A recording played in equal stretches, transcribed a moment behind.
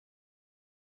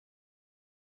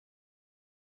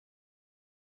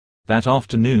That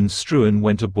afternoon Struan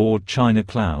went aboard China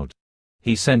Cloud.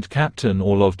 He sent Captain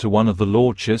Orlov to one of the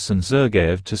Lorchus and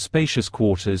Zergeev to spacious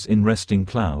quarters in Resting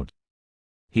Cloud.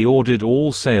 He ordered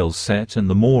all sails set and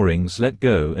the moorings let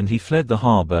go, and he fled the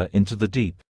harbor into the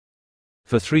deep.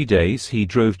 For 3 days he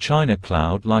drove China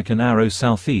Cloud like an arrow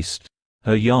southeast,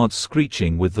 her yards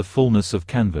screeching with the fullness of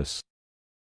canvas.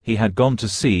 He had gone to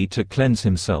sea to cleanse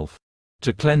himself,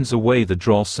 to cleanse away the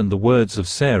dross and the words of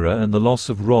Sarah and the loss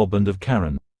of Rob and of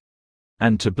Karen,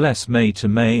 and to bless May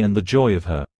and the joy of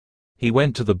her. He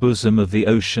went to the bosom of the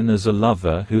ocean as a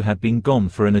lover who had been gone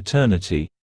for an eternity,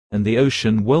 and the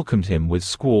ocean welcomed him with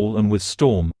squall and with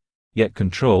storm, yet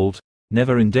controlled,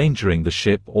 never endangering the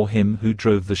ship or him who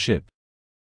drove the ship.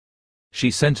 She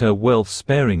sent her wealth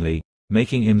sparingly,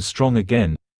 making him strong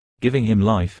again, giving him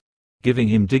life, giving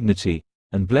him dignity,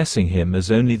 and blessing him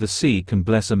as only the sea can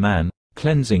bless a man,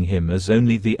 cleansing him as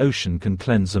only the ocean can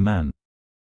cleanse a man.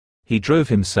 He drove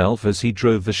himself as he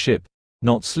drove the ship,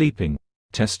 not sleeping,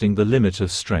 testing the limit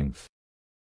of strength.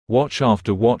 Watch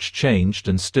after watch changed,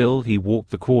 and still he walked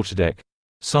the quarterdeck,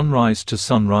 sunrise to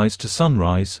sunrise to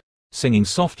sunrise, singing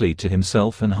softly to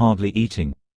himself and hardly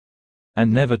eating,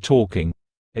 and never talking,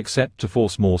 except to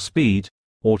force more speed,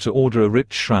 or to order a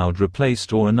ripped shroud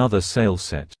replaced or another sail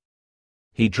set.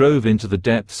 He drove into the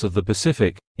depths of the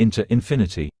Pacific, into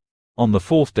infinity. On the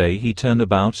 4th day he turned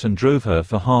about and drove her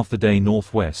for half the day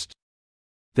northwest.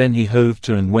 Then he hove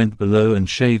to and went below and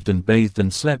shaved and bathed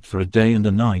and slept for a day and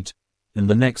a night, and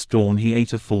the next dawn he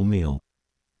ate a full meal.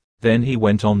 Then he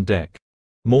went on deck.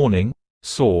 Morning,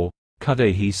 saw,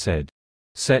 Cuday he said.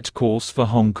 Set course for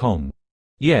Hong Kong.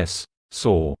 Yes,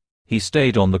 saw. He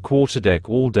stayed on the quarterdeck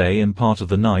all day and part of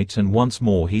the night, and once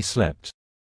more he slept.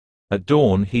 At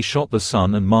dawn he shot the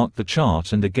sun and marked the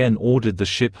chart and again ordered the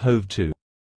ship hove to.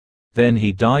 Then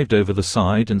he dived over the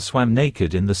side and swam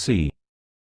naked in the sea.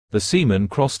 The seamen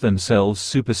crossed themselves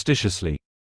superstitiously.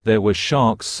 There were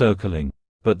sharks circling,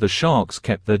 but the sharks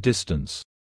kept their distance.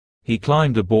 He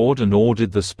climbed aboard and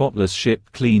ordered the spotless ship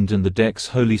cleaned and the decks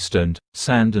holystoned,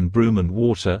 sand and broom and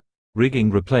water,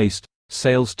 rigging replaced,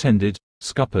 sails tended,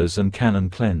 scuppers and cannon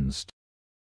cleansed.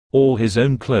 All his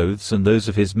own clothes and those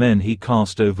of his men he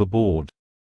cast overboard.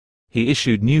 He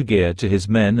issued new gear to his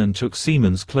men and took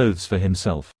seamen's clothes for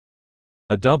himself.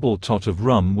 A double tot of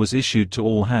rum was issued to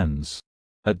all hands.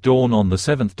 At dawn on the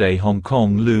 7th day Hong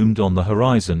Kong loomed on the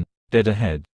horizon, dead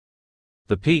ahead.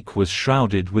 The peak was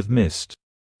shrouded with mist.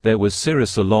 There was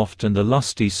cirrus aloft and a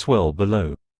lusty swell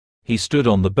below. He stood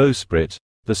on the bowsprit,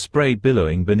 the spray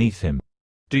billowing beneath him.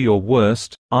 Do your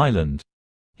worst, island!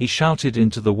 He shouted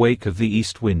into the wake of the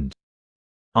east wind.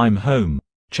 I'm home.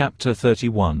 Chapter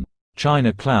 31.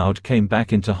 China Cloud came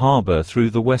back into harbor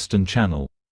through the western channel.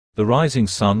 The rising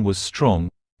sun was strong,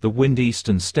 the wind east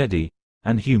and steady,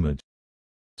 and humid.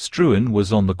 Struan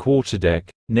was on the quarterdeck,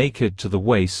 naked to the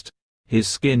waist, his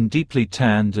skin deeply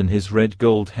tanned and his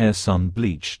red-gold hair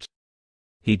sun-bleached.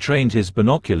 He trained his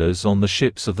binoculars on the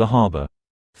ships of the harbor.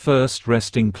 First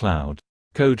Resting Cloud.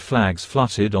 Code flags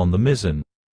fluttered on the mizzen.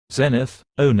 Zenith,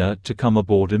 owner to come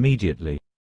aboard immediately.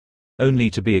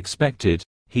 Only to be expected,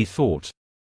 he thought.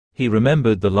 He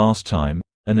remembered the last time,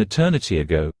 an eternity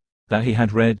ago, that he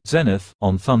had read Zenith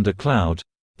on Thunder Cloud,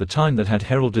 the time that had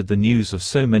heralded the news of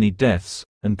so many deaths,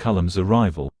 and Cullum's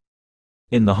arrival.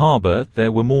 In the harbor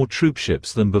there were more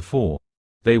troopships than before.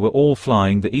 They were all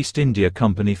flying the East India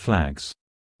Company flags.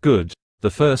 Good, the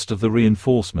first of the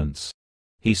reinforcements.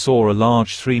 He saw a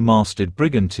large 3-masted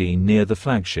brigantine near the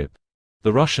flagship.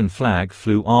 The Russian flag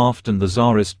flew aft and the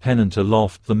Tsarist pennant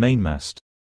aloft the mainmast.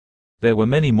 There were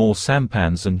many more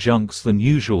sampans and junks than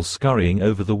usual scurrying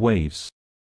over the waves.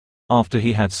 After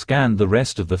he had scanned the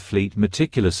rest of the fleet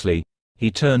meticulously,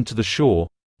 he turned to the shore,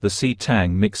 the sea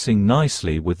tang mixing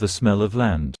nicely with the smell of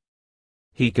land.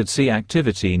 He could see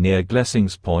activity near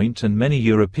Glessings Point and many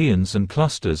Europeans and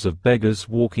clusters of beggars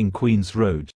walking Queen's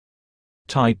Road.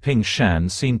 Tai-Ping Shan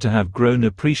seemed to have grown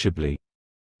appreciably.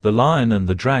 The Lion and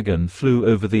the Dragon flew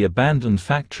over the abandoned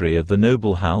factory of the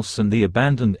Noble House and the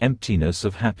abandoned emptiness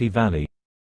of Happy Valley.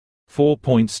 4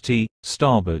 points T,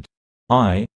 starboard.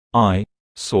 I,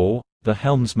 saw, the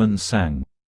helmsman sang.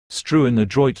 Struan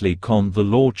adroitly conned the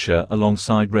Lorcha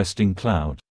alongside Resting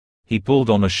Cloud. He pulled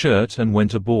on a shirt and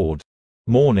went aboard.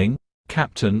 Morning,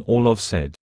 Captain Orlov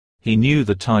said. He knew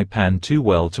the Tai-Pan too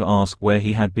well to ask where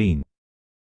he had been.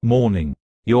 Morning.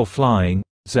 You're flying,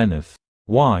 Zenith.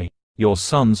 Why? Your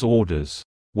son's orders.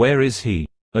 Where is he?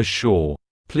 Ashore.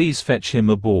 Please fetch him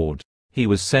aboard. He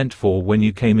was sent for when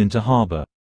you came into harbor.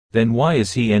 Then why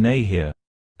is he NA here?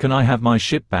 Can I have my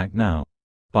ship back now?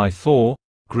 By Thor,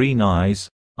 green eyes,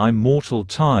 I'm mortal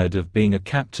tired of being a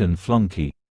captain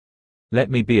flunky. Let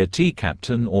me be a tea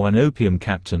captain or an opium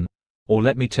captain, or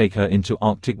let me take her into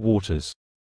Arctic waters.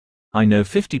 I know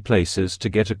 50 places to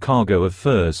get a cargo of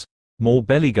furs, more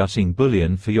belly-gutting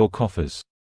bullion for your coffers.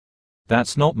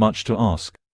 That's not much to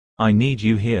ask. I need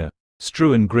you here.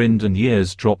 Struan grinned and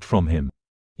years dropped from him.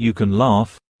 You can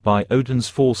laugh, by Odin's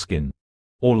foreskin.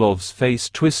 Orlov's face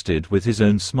twisted with his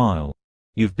own smile.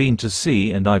 You've been to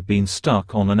sea and I've been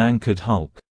stuck on an anchored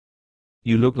hulk.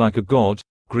 You look like a god,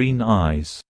 green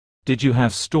eyes. Did you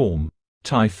have storm,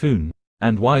 typhoon,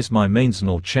 and why's my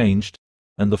mainsail changed?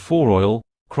 And the foreoil,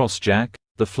 crossjack,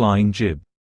 the flying jib.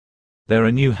 There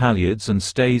are new halyards and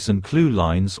stays and clew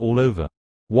lines all over.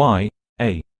 Why,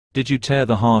 did you tear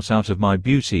the heart out of my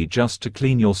beauty just to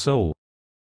clean your soul?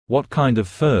 What kind of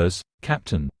furs,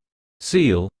 Captain?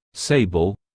 Seal,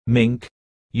 sable, mink,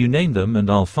 you name them and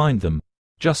I'll find them,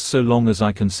 just so long as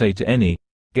I can say to any,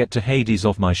 get to Hades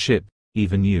off my ship,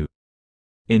 even you.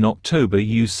 In October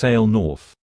you sail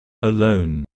north.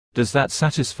 Alone. Does that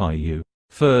satisfy you?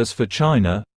 Furs for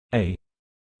China, eh?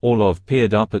 Orlov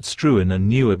peered up at Struan and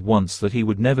knew at once that he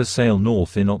would never sail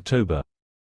north in October.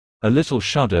 A little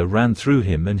shudder ran through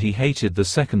him and he hated the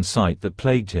second sight that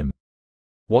plagued him.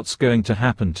 What's going to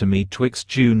happen to me twixt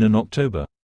June and October?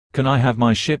 Can I have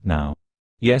my ship now?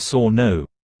 Yes or no?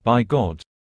 By God.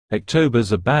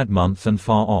 October's a bad month and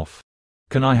far off.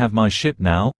 Can I have my ship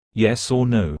now? Yes or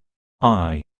no?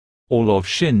 Aye. Orlov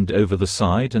shinned over the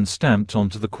side and stamped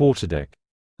onto the quarterdeck.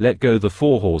 Let go the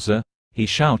forehawser, he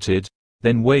shouted,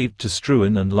 then waved to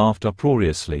Struan and laughed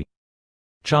uproariously.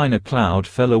 China Cloud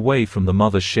fell away from the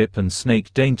mother ship and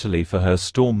snaked daintily for her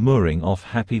storm mooring off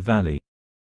Happy Valley.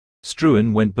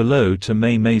 Struan went below to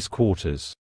Mei Mei's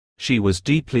quarters. She was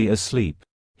deeply asleep.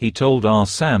 He told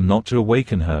Sam not to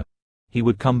awaken her. He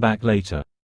would come back later.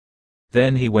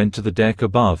 Then he went to the deck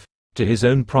above, to his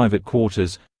own private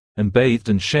quarters, and bathed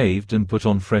and shaved and put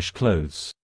on fresh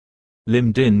clothes.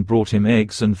 Lim Din brought him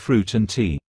eggs and fruit and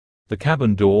tea. The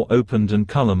cabin door opened and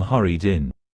Cullum hurried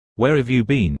in. Where have you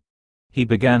been? He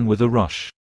began with a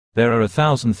rush. There are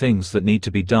 1,000 things that need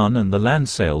to be done and the land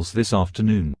sails this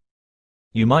afternoon.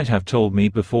 You might have told me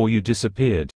before you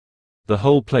disappeared. The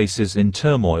whole place is in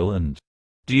turmoil and…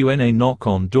 Do you knock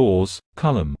on doors,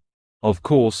 Cullum? Of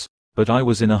course, but I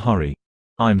was in a hurry.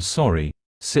 I'm sorry.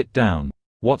 Sit down.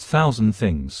 What 1,000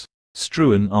 things?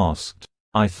 Struan asked.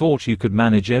 I thought you could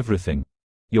manage everything.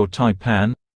 You're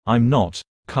Tai-Pan, I'm not,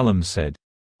 Cullum said.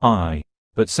 Aye.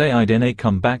 But say I'd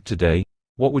come back today,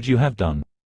 what would you have done?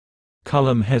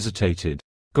 Cullum hesitated.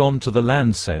 Gone to the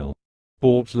land sale.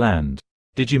 Bought land.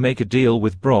 Did you make a deal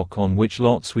with Brock on which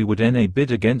lots we would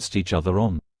bid against each other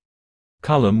on?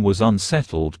 Cullum was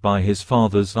unsettled by his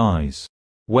father's eyes.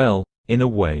 Well, in a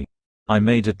way. I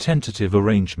made a tentative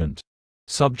arrangement.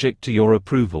 Subject to your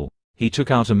approval. He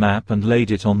took out a map and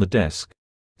laid it on the desk.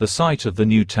 The site of the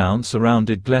new town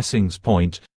surrounded Blessings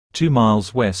Point, 2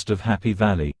 miles west of Happy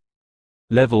Valley.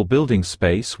 Level building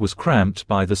space was cramped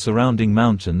by the surrounding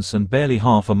mountains and barely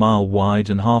half a mile wide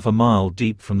and half a mile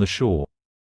deep from the shore.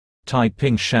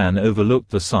 Taiping Shan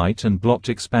overlooked the site and blocked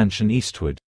expansion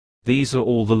eastward. These are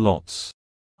all the lots.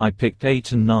 I picked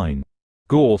 8 and 9.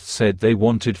 Gorth said they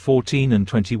wanted 14 and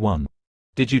 21.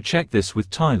 Did you check this with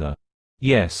Tyler?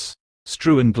 Yes.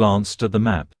 Struan glanced at the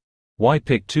map. Why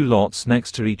pick 2 lots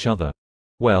next to each other?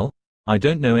 Well, I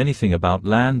don't know anything about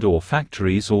land or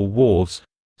factories or wharves,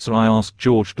 so I asked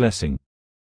George Blessing.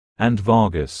 And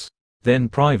Vargas. Then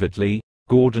privately,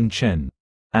 Gordon Chen.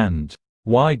 And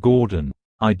why Gordon?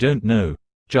 I don't know,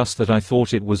 just that I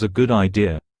thought it was a good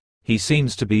idea. He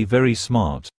seems to be very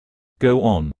smart. Go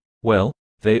on. Well,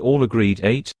 they all agreed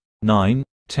 8, 9,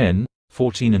 10,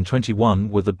 14 and 21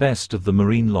 were the best of the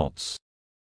marine lots.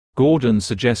 Gordon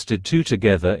suggested 2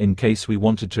 together in case we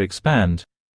wanted to expand,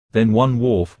 then 1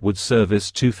 wharf would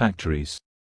service 2 factories.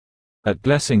 At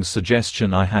Blessing's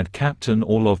suggestion I had Captain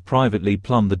Orlov privately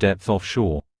plumb the depth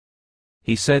offshore.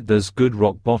 He said there's good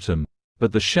rock bottom,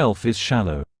 but the shelf is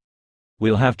shallow.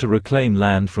 We'll have to reclaim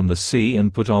land from the sea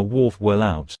and put our wharf well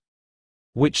out.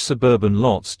 Which suburban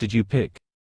lots did you pick?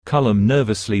 Cullum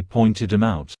nervously pointed him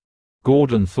out.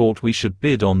 Gordon thought we should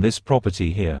bid on this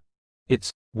property here.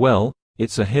 It's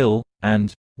a hill,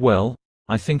 and,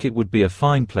 I think it would be a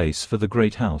fine place for the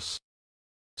great house.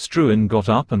 Struan got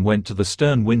up and went to the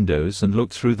stern windows and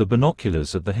looked through the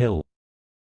binoculars at the hill.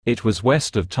 It was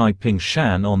west of Taiping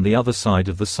Shan on the other side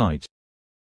of the site.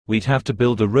 We'd have to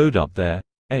build a road up there,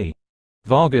 eh?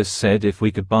 Vargas said if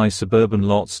we could buy suburban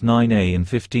lots 9A and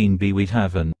 15B we'd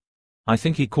have I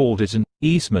think he called it an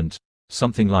easement,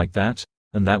 something like that,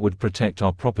 and that would protect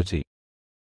our property.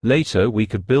 Later we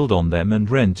could build on them and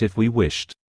rent if we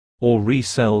wished. Or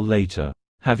resell later.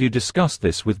 Have you discussed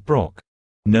this with Brock?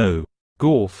 No.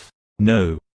 Gorf.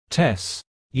 No. Tess.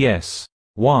 Yes.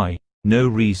 Why? No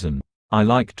reason. I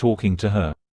like talking to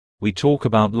her. We talk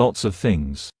about lots of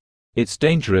things. It's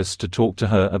dangerous to talk to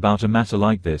her about a matter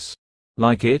like this.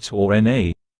 Like it or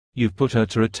NA. You've put her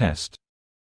to a test.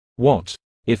 What?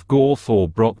 If Gorf or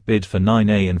Brock bid for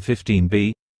 9A and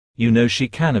 15B, you know she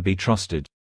cannot be trusted.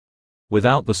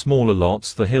 Without the smaller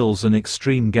lots, the hill's an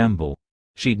extreme gamble.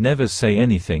 She'd never say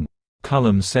anything,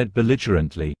 Cullum said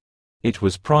belligerently. It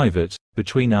was private,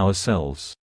 between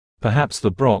ourselves. Perhaps the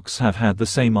Brocks have had the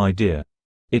same idea.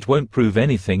 It won't prove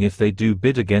anything if they do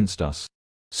bid against us.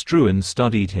 Struan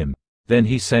studied him. Then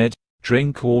he said,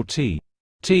 drink or tea?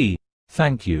 Tea,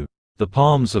 thank you. The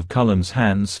palms of Cullum's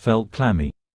hands felt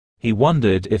clammy. He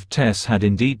wondered if Tess had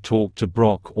indeed talked to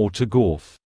Brock or to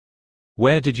Gorf.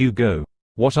 Where did you go?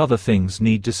 What other things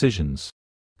need decisions?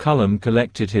 Cullum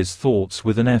collected his thoughts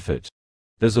with an effort.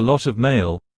 There's a lot of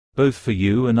mail, both for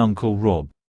you and Uncle Rob.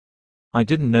 I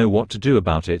didn't know what to do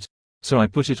about it, so I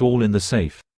put it all in the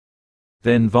safe.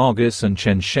 Then Vargas and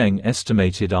Chen Sheng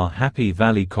estimated our Happy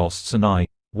Valley costs and I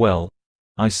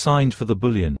signed for the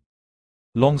bullion.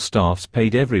 Longstaff's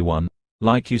paid everyone,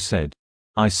 like you said.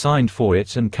 I signed for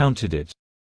it and counted it.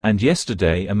 And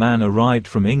yesterday a man arrived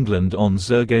from England on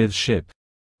Sergeyev's ship.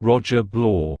 Roger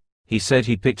Blore. He said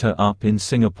he picked her up in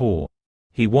Singapore.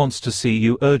 He wants to see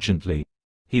you urgently.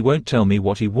 He won't tell me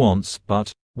what he wants,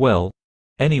 but,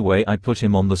 anyway, I put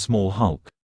him on the small hulk.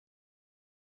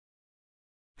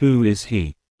 Who is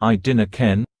he? I dinna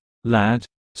ken, lad,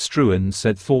 Struan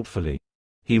said thoughtfully.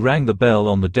 He rang the bell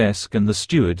on the desk and the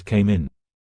steward came in.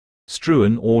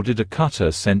 Struan ordered a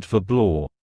cutter sent for Blore.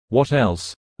 What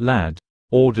else, lad?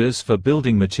 Orders for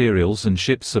building materials and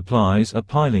ship supplies are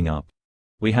piling up.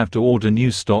 We have to order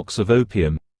new stocks of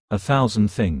opium, 1,000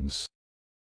 things.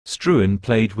 Struan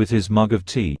played with his mug of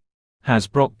tea. Has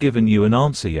Brock given you an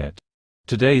answer yet?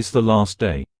 Today's the last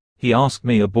day. He asked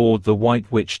me aboard the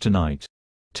White Witch tonight.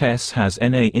 Tess has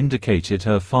NA indicated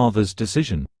her father's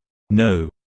decision? No.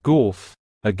 Gorf.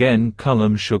 Again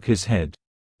Cullum shook his head.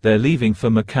 They're leaving for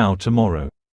Macau tomorrow.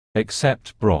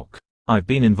 Except Brock. I've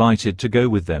been invited to go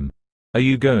with them. Are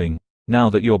you going?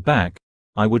 Now that you're back,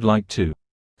 I would like to.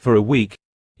 For a week,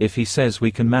 if he says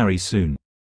we can marry soon.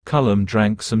 Cullum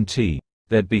drank some tea.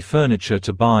 There'd be furniture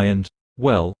to buy and,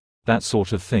 that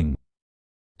sort of thing.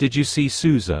 Did you see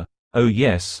Sousa? Oh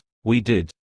yes, we did.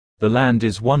 The land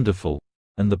is wonderful,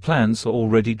 and the plans are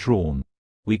already drawn.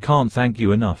 We can't thank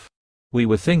you enough. We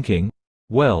were thinking,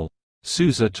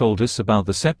 Sousa told us about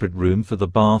the separate room for the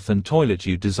bath and toilet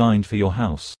you designed for your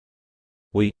house.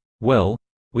 We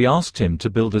asked him to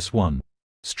build us one.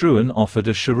 Struan offered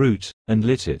a cheroot, and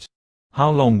lit it. How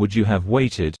long would you have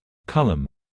waited, Cullum?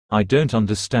 I don't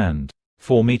understand.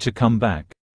 For me to come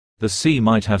back. The sea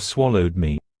might have swallowed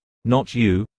me. Not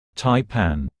you,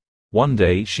 Tai-Pan. One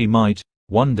day she might,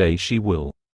 one day she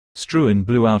will. Struan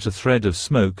blew out a thread of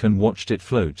smoke and watched it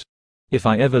float. If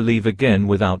I ever leave again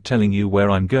without telling you where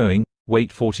I'm going,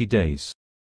 wait 40 days.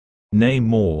 Nay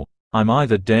more. I'm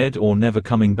either dead or never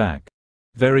coming back.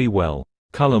 Very well.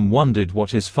 Cullum wondered what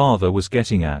his father was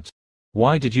getting at.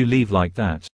 Why did you leave like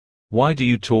that? Why do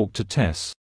you talk to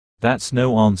Tess? That's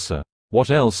no answer. What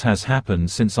else has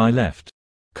happened since I left?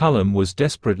 Cullum was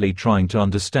desperately trying to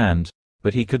understand,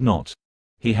 but he could not.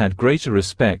 He had greater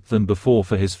respect than before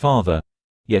for his father,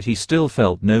 yet he still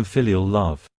felt no filial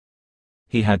love.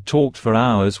 He had talked for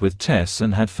hours with Tess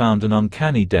and had found an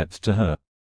uncanny depth to her.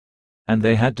 And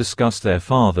they had discussed their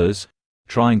fathers,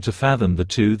 trying to fathom the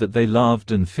two that they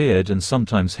loved and feared and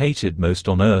sometimes hated most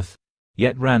on earth,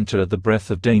 yet ran to at the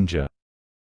breath of danger.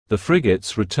 The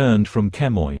frigates returned from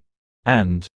Quemoy.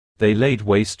 And they laid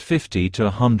waste 50 to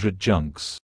 100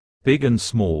 junks. Big and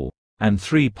small. And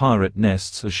 3 pirate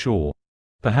nests ashore.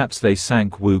 Perhaps they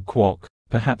sank Wu Kwok,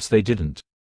 perhaps they didn't.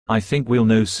 I think we'll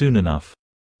know soon enough.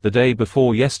 The day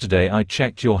before yesterday I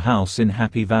checked your house in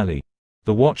Happy Valley.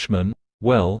 The watchman,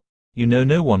 no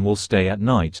one will stay at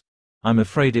night. I'm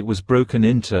afraid it was broken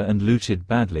into and looted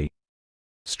badly.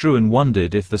 Struan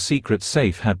wondered if the secret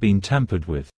safe had been tampered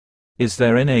with. Is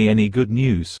there any good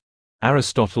news?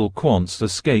 Aristotle Quantz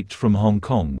escaped from Hong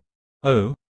Kong.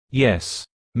 Oh, yes,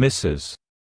 Mrs.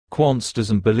 Quantz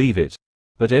doesn't believe it.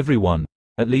 But everyone,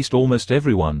 at least almost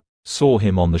everyone, saw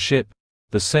him on the ship,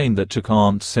 the same that took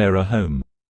Aunt Sarah home.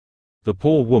 The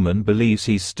poor woman believes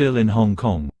he's still in Hong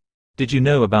Kong. Did you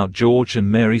know about George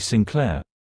and Mary Sinclair?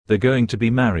 They're going to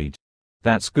be married.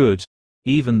 That's good,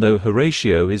 even though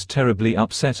Horatio is terribly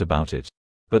upset about it.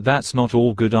 But that's not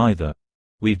all good either.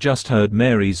 We've just heard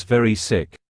Mary's very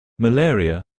sick.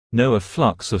 Malaria, no, a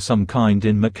flux of some kind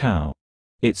in Macau.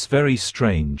 It's very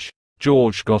strange.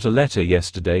 George got a letter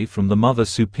yesterday from the Mother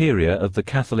Superior of the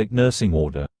Catholic Nursing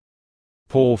Order.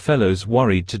 Poor fellow's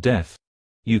worried to death.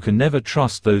 You can never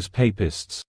trust those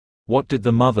papists. What did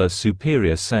the Mother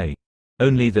Superior say?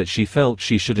 Only that she felt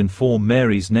she should inform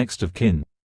Mary's next of kin.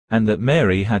 And that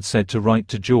Mary had said to write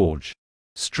to George.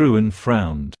 Struan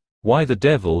frowned. Why the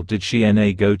devil did she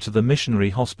go to the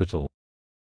missionary hospital?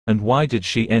 And why did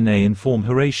she inform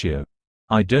Horatio?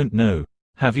 I don't know.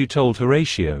 Have you told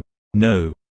Horatio?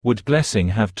 No. Would Blessing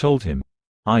have told him?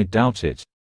 I doubt it.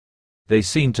 They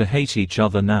seem to hate each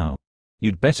other now.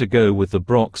 You'd better go with the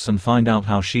Brocks and find out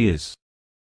how she is.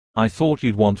 I thought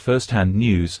you'd want first-hand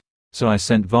news, so I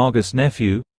sent Vargas'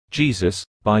 nephew, Jesus,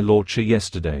 by Lorcha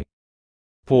yesterday.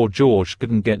 Poor George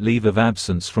couldn't get leave of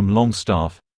absence from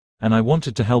Longstaff, and I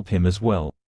wanted to help him as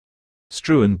well.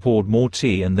 Struan poured more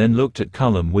tea and then looked at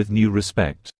Cullum with new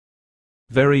respect.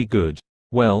 Very good.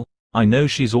 Well, I know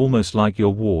she's almost like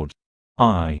your ward.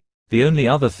 The only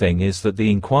other thing is that the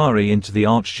inquiry into the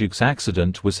Archduke's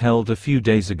accident was held a few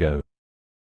days ago.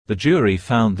 The jury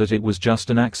found that it was just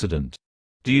an accident.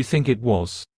 Do you think it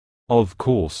was? Of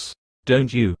course.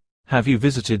 Don't you? Have you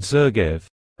visited Sergeyev?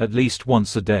 At least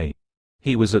once a day.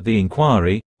 He was at the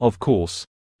inquiry, of course,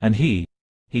 and he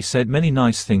said many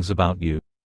nice things about you.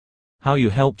 How you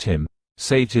helped him,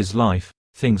 saved his life,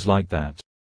 things like that.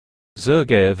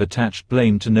 Sergeyev attached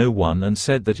blame to no one and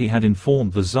said that he had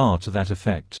informed the Tsar to that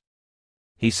effect.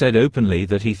 He said openly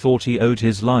that he thought he owed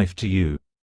his life to you.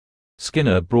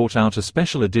 Skinner brought out a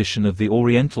special edition of the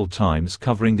Oriental Times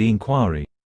covering the inquiry.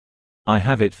 I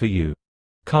have it for you.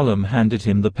 Cullum handed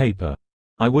him the paper.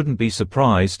 I wouldn't be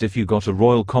surprised if you got a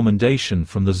royal commendation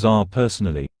from the Tsar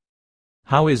personally.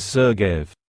 How is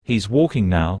Sergeyev? He's walking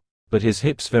now, but his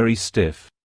hip's very stiff.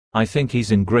 I think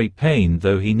he's in great pain,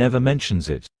 though he never mentions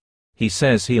it. He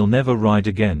says he'll never ride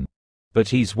again. But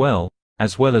he's well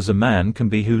as a man can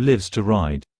be who lives to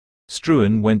ride.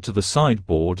 Struan went to the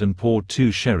sideboard and poured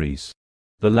 2 sherries.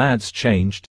 The lad's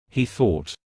changed, he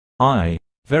thought. Aye,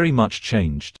 very much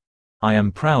changed. I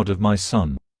am proud of my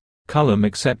son. Cullum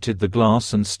accepted the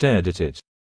glass and stared at it.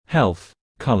 Health,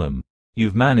 Cullum.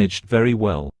 You've managed very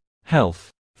well.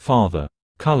 Health, father.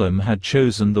 Cullum had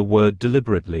chosen the word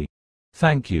deliberately.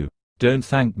 Thank you. Don't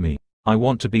thank me. I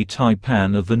want to be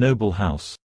Tai-Pan of the noble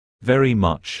house. Very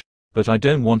much. But I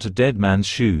don't want a dead man's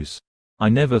shoes. I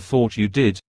never thought you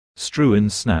did,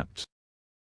 Struan snapped.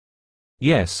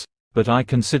 Yes, but I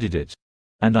considered it.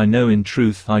 And I know in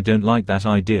truth I don't like that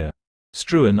idea.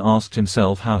 Struan asked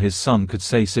himself how his son could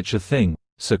say such a thing,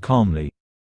 so calmly.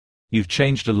 You've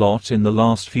changed a lot in the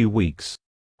last few weeks.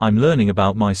 I'm learning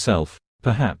about myself,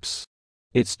 perhaps.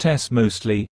 It's Tess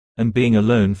mostly, and being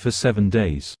alone for 7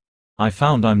 days. I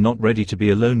found I'm not ready to be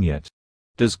alone yet.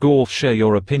 Does Gorth share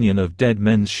your opinion of dead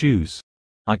men's shoes?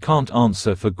 I can't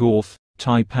answer for Gorth,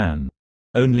 Tai-Pan.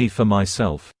 Only for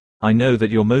myself. I know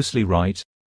that you're mostly right,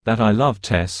 that I love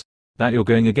Tess, that you're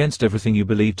going against everything you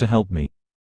believe to help me.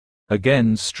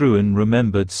 Again Struan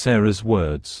remembered Sarah's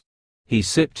words. He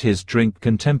sipped his drink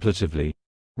contemplatively.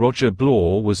 Roger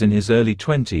Blore was in his early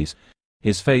 20s,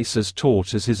 his face as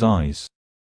taut as his eyes.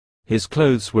 His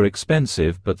clothes were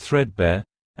expensive but threadbare,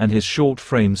 and his short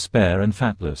frame spare and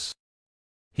fatless.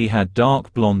 He had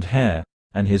dark blonde hair,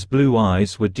 and his blue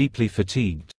eyes were deeply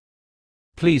fatigued.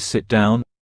 Please sit down,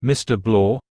 Mr.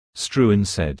 Blore, Struan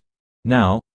said.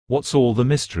 Now, what's all the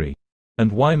mystery?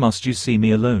 And why must you see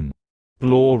me alone?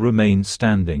 Blore remained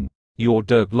standing. You're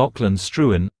Dirk Lachlan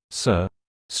Struan, sir.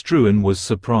 Struan was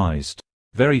surprised.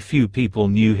 Very few people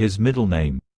knew his middle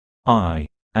name. Aye.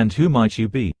 And who might you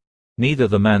be? Neither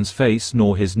the man's face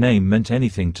nor his name meant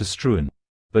anything to Struan.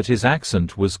 But his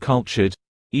accent was cultured,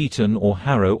 Eton or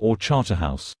Harrow or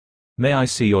Charterhouse. May I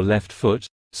see your left foot,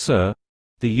 sir?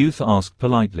 The youth asked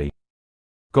politely.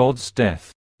 God's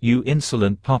death. You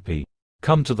insolent puppy.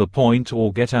 Come to the point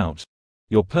or get out.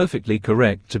 You're perfectly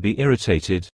correct to be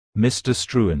irritated, Mr.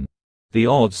 Struan. The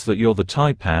odds that you're the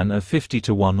Tai-Pan are 50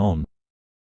 to 1 on.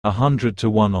 100 to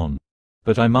 1 on.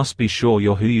 But I must be sure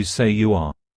you're who you say you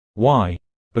are. Why?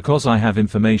 Because I have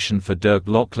information for Dirk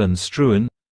Lachlan Struan,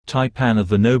 Tai-Pan of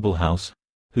the noble house,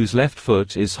 whose left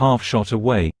foot is half shot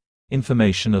away,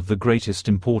 information of the greatest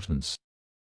importance.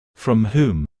 From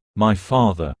whom? My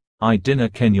father. I dinna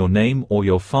ken your name or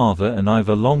your father, and I've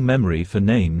a long memory for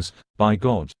names, by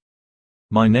God.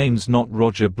 My name's not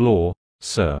Roger Blore,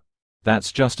 sir.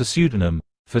 That's just a pseudonym,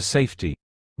 for safety.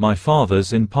 My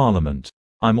father's in Parliament.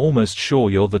 I'm almost sure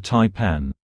you're the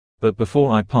Tai-Pan. But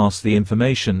before I pass the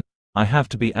information, I have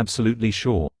to be absolutely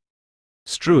sure.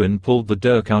 Struan pulled the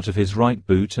dirk out of his right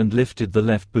boot and lifted the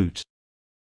left boot.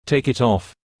 Take it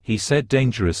off, he said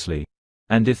dangerously.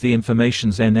 And if the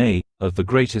information's N.A., of the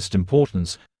greatest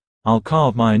importance, I'll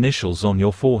carve my initials on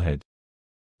your forehead.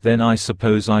 Then I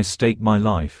suppose I stake my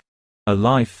life. A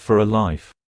life for a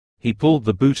life. He pulled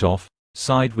the boot off,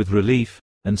 sighed with relief,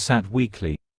 and sat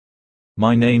weakly.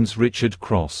 My name's Richard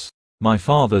Cross. My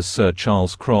father's Sir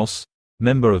Charles Cross,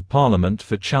 Member of Parliament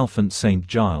for Chalfont St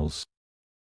Giles.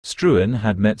 Struan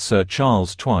had met Sir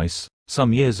Charles twice,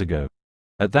 some years ago.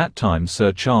 At that time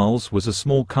Sir Charles was a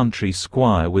small country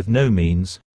squire with no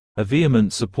means, a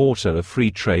vehement supporter of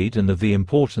free trade and of the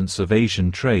importance of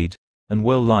Asian trade, and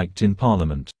well liked in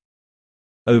Parliament.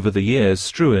 Over the years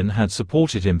Struan had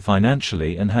supported him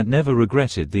financially and had never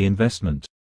regretted the investment.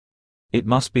 It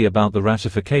must be about the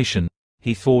ratification,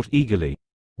 he thought eagerly.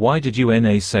 Why did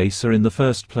you say so in the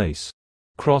first place?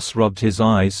 Cross rubbed his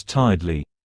eyes tiredly.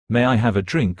 May I have a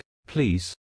drink,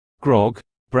 please? Grog,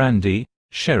 brandy,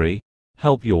 sherry,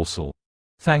 help yourself.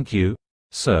 Thank you,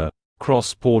 sir.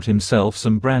 Cross poured himself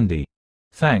some brandy.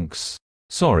 Thanks.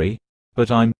 Sorry,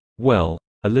 but I'm, well,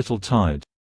 a little tired.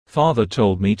 Father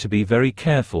told me to be very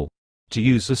careful, to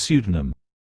use a pseudonym.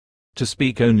 To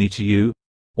speak only to you,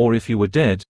 or if you were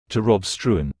dead, to rob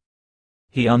Struan.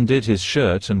 He undid his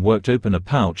shirt and worked open a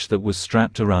pouch that was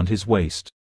strapped around his waist.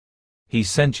 He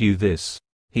sent you this.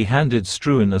 He handed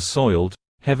Struan a soiled,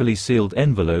 heavily sealed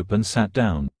envelope and sat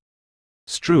down.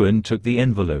 Struan took the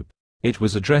envelope. It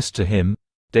was addressed to him,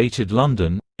 dated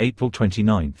London, April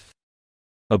 29th.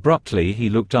 Abruptly he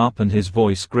looked up and his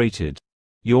voice grated.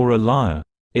 You're a liar.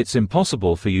 It's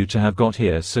impossible for you to have got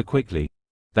here so quickly.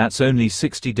 That's only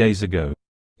 60 days ago.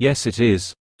 Yes it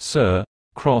is, sir,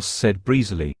 Cross said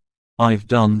breezily. I've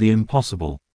done the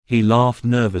impossible. He laughed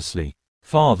nervously.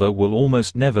 Father will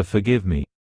almost never forgive me.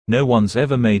 No one's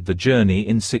ever made the journey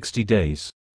in 60 days.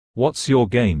 What's your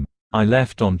game? I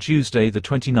left on Tuesday the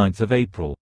 29th of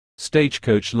April.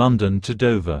 Stagecoach London to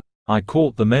Dover. I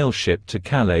caught the mail ship to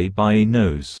Calais by a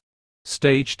nose.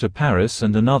 Stage to Paris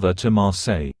and another to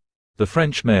Marseille. The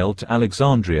French mail to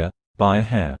Alexandria, by a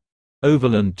hare.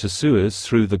 Overland to Suez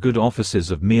through the good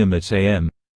offices of Meermut A.M.,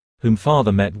 whom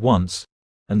father met once,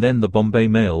 and then the Bombay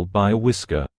mail by a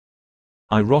whisker.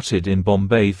 I rotted in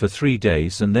Bombay for 3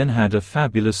 days and then had a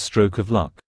fabulous stroke of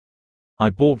luck. I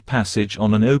bought passage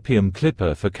on an opium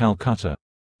clipper for Calcutta.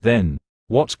 Then,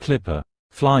 what clipper?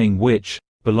 Flying Witch,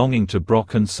 belonging to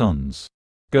Brock and Sons.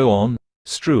 Go on,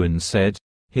 Struan said,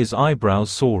 his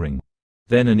eyebrows soaring.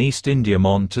 Then an East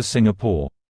Indiaman to Singapore.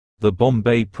 The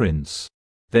Bombay Prince.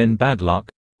 Then bad luck,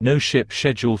 no ship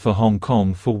scheduled for Hong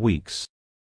Kong for weeks.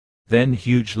 Then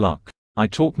huge luck. I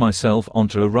talked myself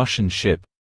onto a Russian ship.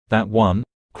 That one,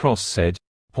 Cross said,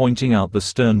 pointing out the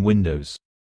stern windows.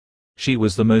 She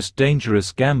was the most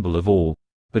dangerous gamble of all,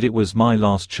 but it was my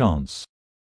last chance.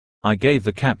 I gave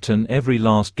the captain every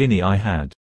last guinea I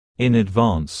had. In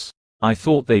advance. I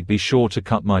thought they'd be sure to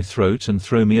cut my throat and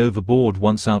throw me overboard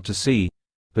once out to sea,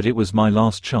 but it was my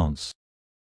last chance.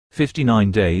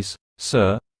 59 days,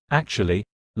 sir, actually,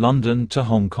 London to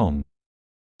Hong Kong.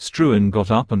 Struan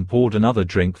got up and poured another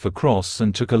drink for Cross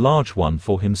and took a large one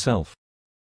for himself.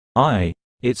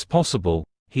 It's possible,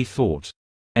 he thought.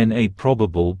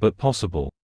 Probable but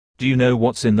possible. Do you know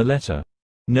what's in the letter?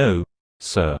 No,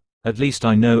 sir. At least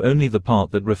I know only the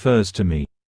part that refers to me.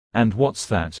 And what's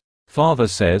that? Father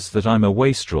says that I'm a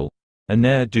wastrel, a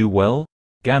ne'er-do-well,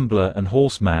 gambler and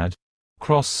horse-mad,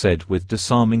 Cross said with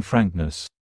disarming frankness.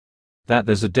 That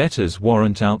there's a debtor's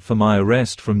warrant out for my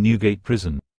arrest from Newgate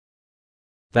Prison.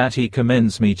 That he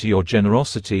commends me to your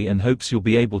generosity and hopes you'll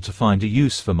be able to find a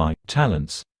use for my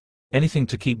talents. Anything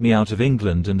to keep me out of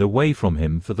England and away from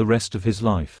him for the rest of his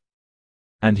life.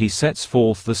 And he sets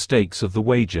forth the stakes of the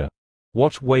wager.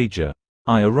 What wager?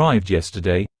 I arrived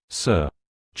yesterday, sir.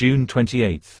 June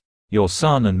 28th. Your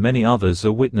son and many others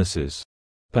are witnesses.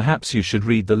 Perhaps you should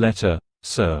read the letter,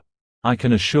 sir. I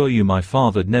can assure you my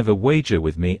father'd never wager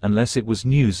with me unless it was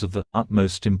news of the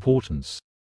utmost importance.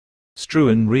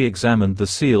 Struan re-examined the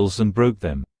seals and broke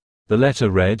them. The letter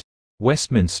read,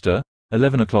 Westminster,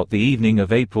 11 o'clock the evening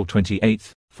of April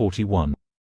 28, 41.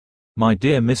 My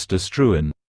dear Mr.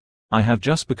 Struan, I have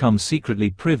just become secretly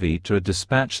privy to a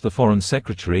dispatch the Foreign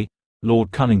Secretary,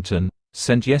 Lord Cunnington,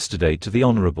 sent yesterday to the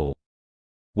Honourable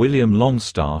William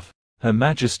Longstaff, Her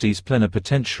Majesty's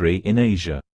Plenipotentiary in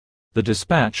Asia. The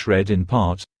dispatch read in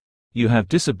part, You have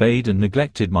disobeyed and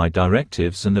neglected my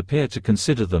directives and appear to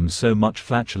consider them so much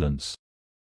flatulence.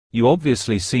 You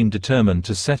obviously seem determined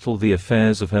to settle the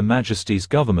affairs of Her Majesty's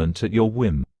government at your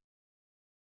whim.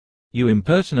 You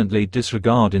impertinently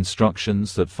disregard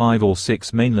instructions that 5 or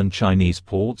 6 mainland Chinese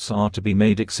ports are to be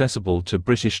made accessible to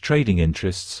British trading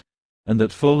interests, and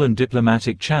that full and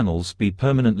diplomatic channels be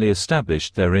permanently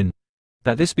established therein,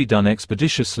 that this be done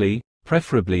expeditiously,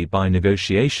 preferably by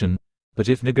negotiation, but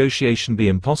if negotiation be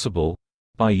impossible,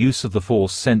 by use of the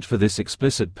force sent for this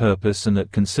explicit purpose and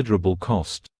at considerable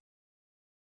cost.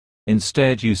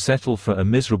 Instead you settle for a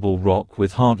miserable rock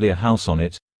with hardly a house on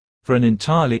it, for an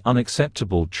entirely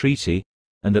unacceptable treaty,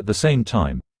 and at the same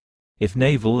time, if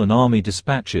naval and army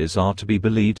dispatches are to be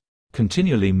believed,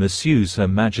 continually misuse Her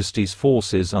Majesty's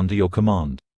forces under your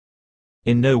command.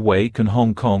 In no way can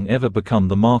Hong Kong ever become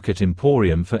the market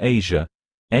emporium for Asia,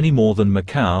 any more than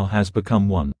Macau has become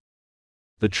one.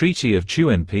 The Treaty of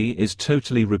Chuenpi is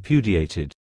totally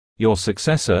repudiated. Your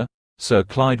successor, Sir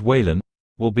Clyde Wayland,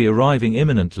 will be arriving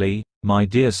imminently, my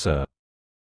dear sir.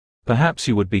 Perhaps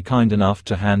you would be kind enough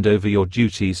to hand over your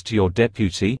duties to your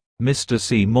deputy, Mr.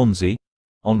 C. Monzi,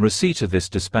 on receipt of this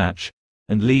dispatch,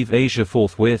 and leave Asia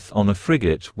forthwith on a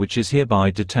frigate which is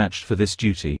hereby detached for this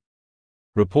duty.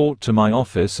 Report to my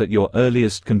office at your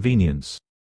earliest convenience.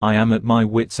 I am at my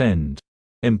wit's end.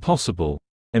 Impossible.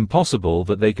 Impossible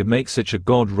that they could make such a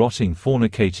god-rotting,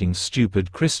 fornicating,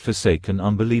 stupid, Christ-forsaken,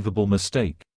 unbelievable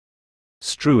mistake.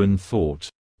 Struan thought.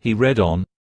 He read on,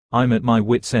 I'm at my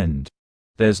wit's end.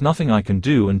 There's nothing I can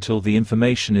do until the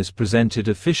information is presented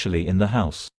officially in the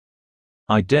House.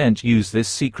 I daren't use this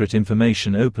secret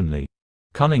information openly.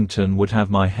 Cunnington would have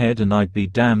my head and I'd be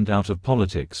damned out of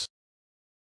politics.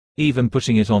 Even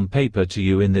putting it on paper to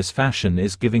you in this fashion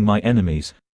is giving my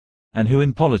enemies, and who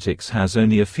in politics has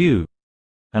only a few,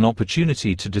 an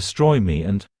opportunity to destroy me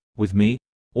and, with me,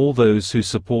 all those who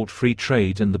support free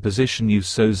trade and the position you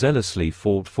so zealously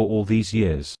fought for all these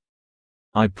years.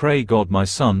 I pray God my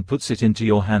son puts it into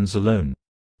your hands alone.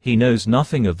 He knows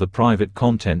nothing of the private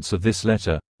contents of this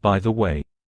letter, by the way.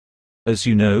 As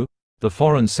you know, the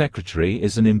Foreign Secretary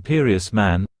is an imperious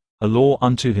man, a law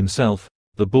unto himself,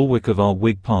 the bulwark of our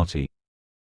Whig party.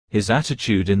 His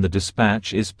attitude in the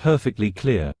dispatch is perfectly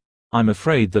clear. I'm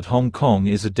afraid that Hong Kong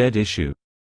is a dead issue.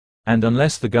 And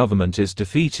unless the government is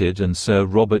defeated and Sir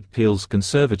Robert Peel's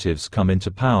Conservatives come into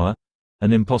power,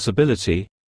 an impossibility,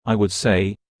 I would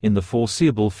say, in the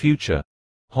foreseeable future,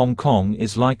 Hong Kong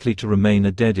is likely to remain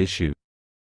a dead issue.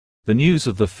 The news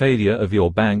of the failure of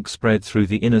your bank spread through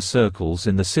the inner circles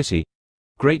in the city,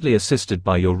 greatly assisted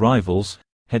by your rivals,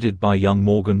 headed by young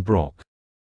Morgan Brock.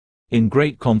 In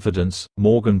great confidence,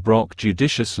 Morgan Brock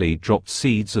judiciously dropped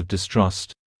seeds of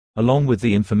distrust, along with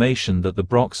the information that the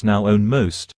Brocks now own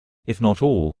most, if not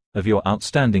all, of your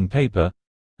outstanding paper,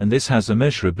 and this has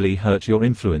immeasurably hurt your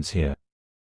influence here.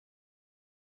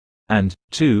 And,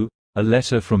 2, a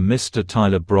letter from Mr.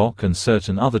 Tyler Brock and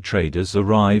certain other traders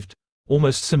arrived,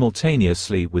 almost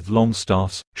simultaneously with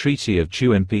Longstaff's Treaty of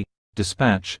Chuenpi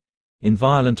dispatch, in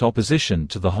violent opposition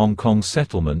to the Hong Kong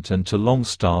settlement and to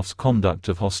Longstaff's conduct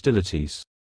of hostilities.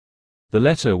 The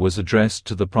letter was addressed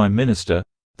to the Prime Minister,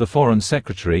 the Foreign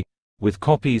Secretary, with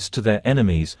copies to their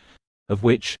enemies, of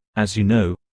which, as you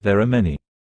know, there are many.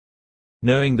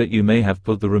 Knowing that you may have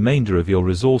put the remainder of your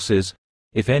resources,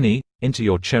 if any, into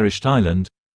your cherished island,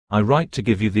 I write to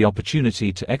give you the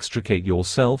opportunity to extricate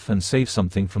yourself and save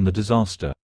something from the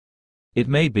disaster. It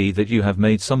may be that you have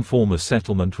made some form of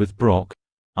settlement with Brock.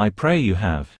 I pray you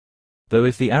have. Though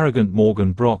if the arrogant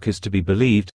Morgan Brock is to be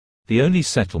believed, the only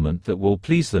settlement that will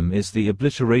please them is the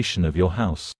obliteration of your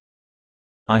house.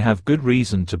 I have good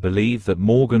reason to believe that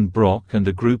Morgan Brock and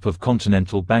a group of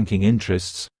continental banking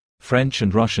interests, French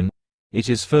and Russian, it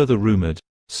is further rumored,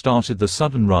 started the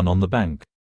sudden run on the bank.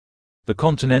 The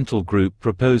Continental Group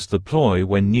proposed the ploy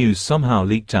when news somehow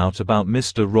leaked out about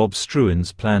Mr. Rob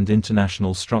Struan's planned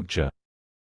international structure.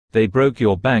 They broke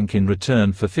your bank in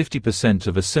return for 50%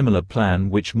 of a similar plan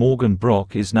which Morgan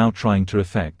Brock is now trying to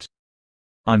effect.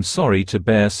 I'm sorry to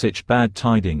bear such bad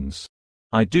tidings.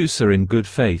 I do so in good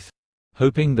faith,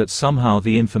 hoping that somehow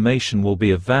the information will be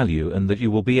of value and that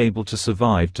you will be able to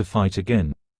survive to fight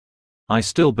again. I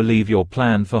still believe your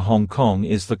plan for Hong Kong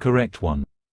is the correct one.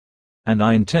 And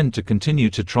I intend to continue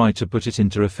to try to put it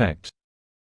into effect.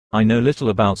 I know little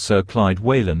about Sir Clyde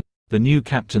Wayland, the new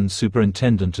Captain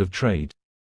Superintendent of Trade.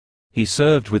 He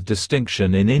served with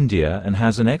distinction in India and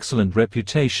has an excellent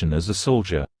reputation as a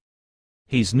soldier.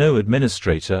 He's no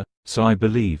administrator, so I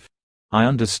believe. I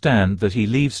understand that he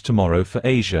leaves tomorrow for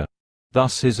Asia.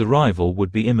 Thus his arrival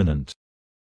would be imminent.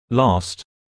 Last,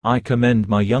 I commend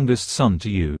my youngest son to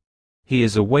you. He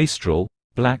is a wastrel,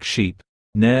 black sheep,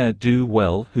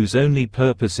 ne'er-do-well whose only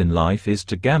purpose in life is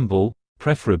to gamble,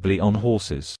 preferably on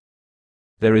horses.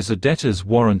 There is a debtor's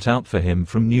warrant out for him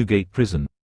from Newgate Prison.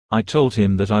 I told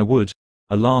him that I would,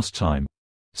 a last time,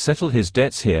 settle his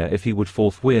debts here if he would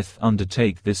forthwith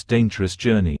undertake this dangerous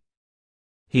journey.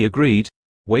 He agreed,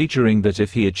 wagering that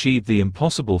if he achieved the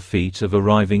impossible feat of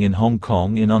arriving in Hong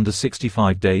Kong in under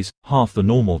 65 days, half the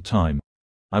normal time,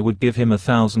 I would give him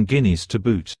 1,000 guineas to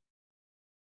boot.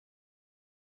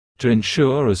 To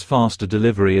ensure as fast a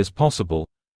delivery as possible,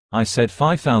 I said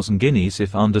 5,000 guineas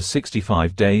if under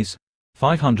 65 days,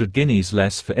 500 guineas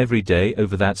less for every day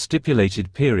over that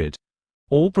stipulated period,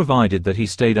 all provided that he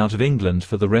stayed out of England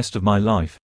for the rest of my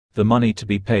life, the money to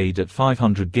be paid at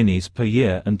 500 guineas per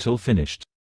year until finished.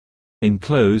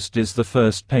 Enclosed is the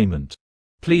first payment.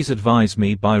 Please advise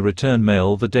me by return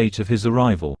mail the date of his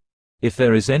arrival. If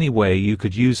there is any way you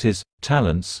could use his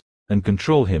talents and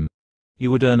control him, you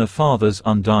would earn a father's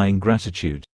undying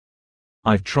gratitude.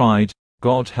 I've tried,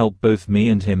 God help both me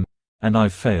and him, and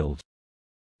I've failed.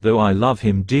 Though I love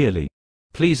him dearly,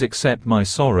 please accept my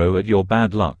sorrow at your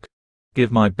bad luck.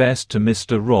 Give my best to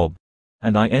Mr. Rob,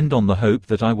 and I end on the hope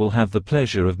that I will have the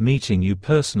pleasure of meeting you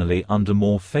personally under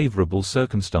more favorable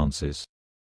circumstances.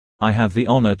 I have the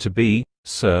honor to be,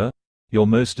 sir, your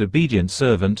most obedient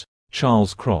servant,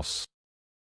 Charles Cross.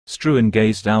 Struan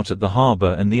gazed out at the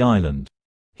harbor and the island.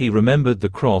 He remembered the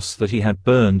cross that he had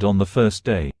burned on the first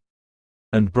day.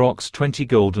 And Brock's 20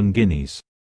 golden guineas.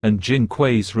 And Jin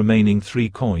Kuei's remaining 3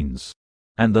 coins.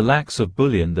 And the lakhs of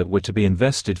bullion that were to be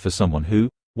invested for someone who,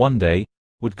 one day,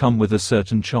 would come with a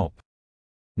certain chop.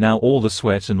 Now all the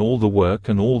sweat and all the work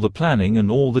and all the planning and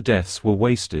all the deaths were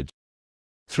wasted.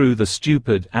 Through the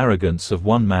stupid arrogance of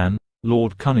one man,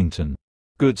 Lord Cunnington.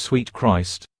 Good sweet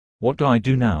Christ, what do I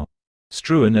do now?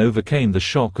 Struan overcame the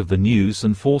shock of the news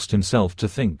and forced himself to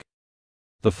think.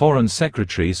 The Foreign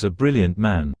Secretary's a brilliant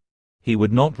man. He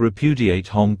would not repudiate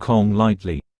Hong Kong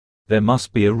lightly. There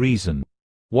must be a reason.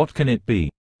 What can it be?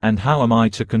 And how am I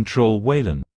to control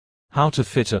Wayland? How to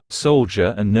fit a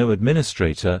soldier and no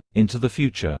administrator into the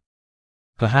future?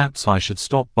 Perhaps I should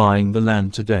stop buying the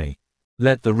land today.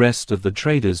 Let the rest of the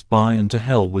traders buy and to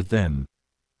hell with them.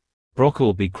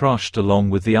 Brock'll be crushed along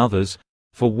with the others,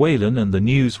 for Wayland and the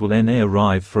news will na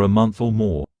arrive for a month or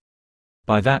more.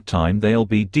 By that time they'll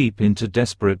be deep into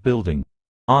desperate building.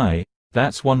 Aye,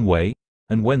 that's one way,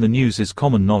 and when the news is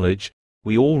common knowledge,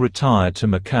 we all retire to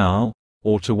Macau,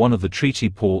 or to one of the treaty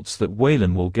ports that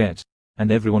Wayland will get,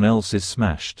 and everyone else is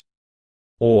smashed.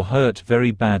 Or hurt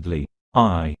very badly.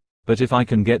 Aye, but if I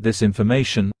can get this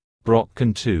information, Brock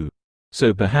can too.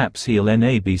 So perhaps he'll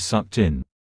na be sucked in.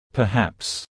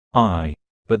 Perhaps. Aye,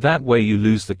 but that way you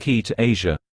lose the key to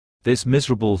Asia, this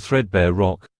miserable threadbare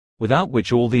rock, without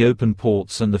which all the open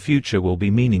ports and the future will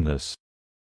be meaningless.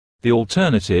 The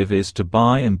alternative is to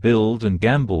buy and build and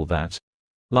gamble that,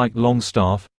 like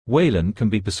Longstaff, Wayland can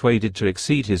be persuaded to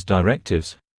exceed his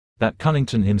directives, that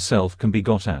Cunnington himself can be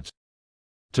got at.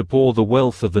 To pour the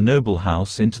wealth of the noble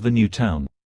house into the new town.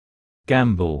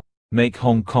 Gamble. Make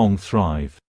Hong Kong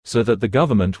thrive, so that the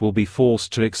government will be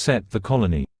forced to accept the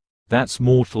colony. That's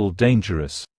mortal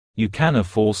dangerous. You cannot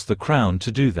force the crown to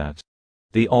do that.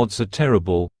 The odds are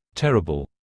terrible, terrible.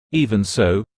 Even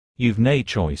so, you've nae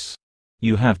choice.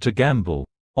 You have to gamble.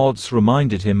 Odds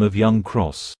reminded him of young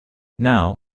Cross.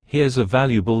 Now, here's a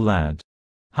valuable lad.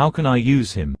 How can I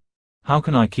use him? How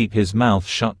can I keep his mouth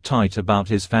shut tight about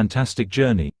his fantastic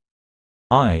journey?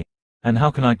 Aye, and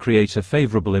how can I create a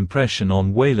favorable impression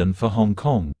on Wayland for Hong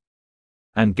Kong?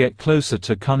 And get closer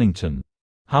to Cunnington?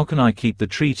 How can I keep the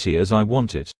treaty as I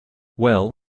want it?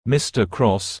 Well, Mr.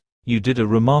 Cross, you did a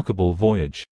remarkable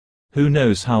voyage. Who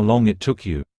knows how long it took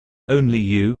you? Only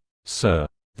you, sir.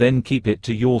 Then keep it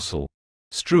to yourself.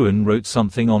 Struan wrote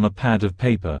something on a pad of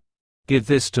paper. Give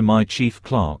this to my chief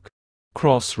clerk.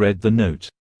 Cross read the note.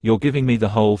 You're giving me the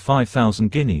whole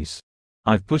 5,000 guineas.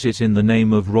 I've put it in the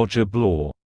name of Roger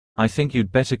Blore. I think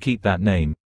you'd better keep that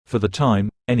name, for the time,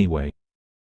 anyway.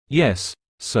 Yes,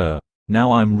 sir.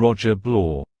 Now I'm Roger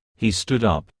Blore. He stood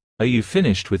up. Are you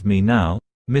finished with me now,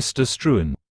 Mr.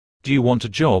 Struan? Do you want a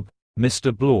job,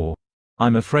 Mr. Blore?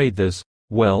 I'm afraid there's,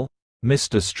 well,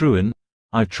 Mr. Struan,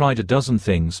 I've tried a dozen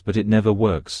things but it never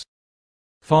works.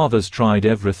 Father's tried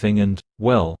everything and,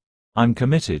 well, I'm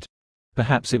committed.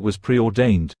 Perhaps it was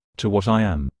preordained, to what I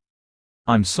am.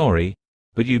 I'm sorry,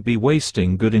 but you'd be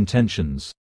wasting good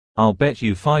intentions. I'll bet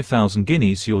you 5,000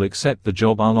 guineas you'll accept the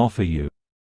job I'll offer you.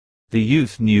 The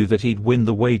youth knew that he'd win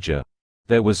the wager.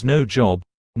 There was no job,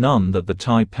 none that the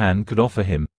Tai-Pan could offer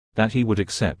him, that he would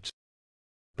accept.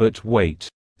 But wait,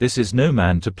 this is no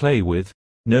man to play with,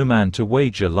 no man to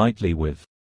wager lightly with.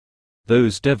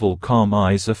 Those devil calm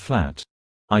eyes are flat.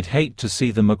 I'd hate to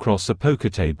see them across a poker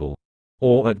table.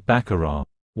 Or at baccarat.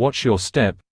 Watch your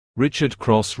step, Richard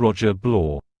Cross Roger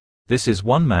Blore. This is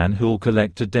one man who'll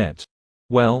collect a debt.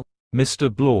 Well,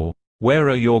 Mr. Blore, where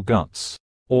are your guts?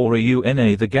 Or are you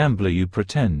na the gambler you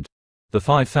pretend? The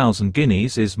 5,000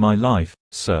 guineas is my life,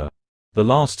 sir. The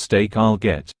last stake I'll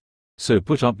get. So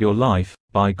put up your life,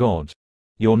 by God.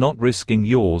 You're not risking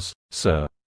yours, sir.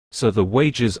 So the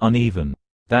wager's uneven.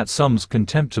 That sum's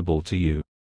contemptible to you.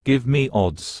 Give me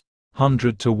odds.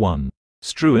 100 to 1.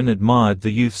 Struan admired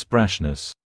the youth's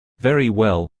brashness. Very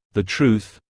well, the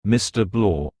truth, Mr.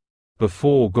 Blore.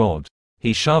 Before God.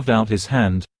 He shoved out his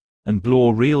hand, and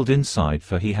Blore reeled inside,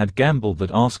 for he had gambled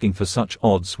that asking for such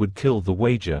odds would kill the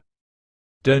wager.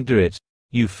 Don't do it,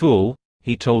 you fool,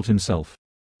 he told himself.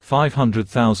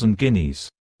 500,000 guineas.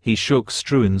 He shook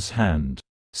Struan's hand.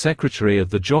 Secretary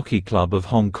of the Jockey Club of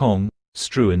Hong Kong,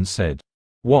 Struan said.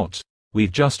 What?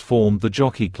 We've just formed the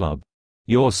Jockey Club.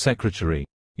 You're secretary.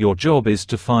 Your job is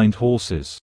to find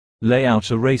horses. Lay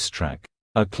out a racetrack.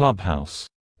 A clubhouse.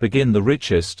 Begin the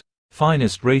richest,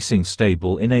 finest racing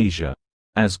stable in Asia.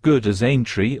 As good as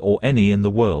Aintree or any in the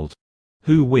world.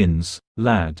 Who wins,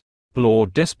 lad? Blore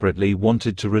desperately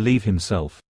wanted to relieve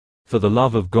himself. For the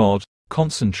love of God,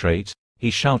 concentrate,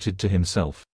 he shouted to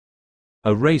himself.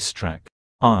 A racetrack.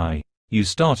 Aye. You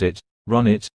start it, run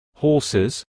it,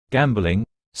 horses, gambling,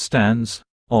 stands,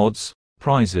 odds,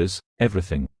 prizes,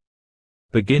 everything.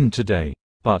 Begin today.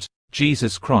 But,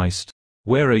 Jesus Christ,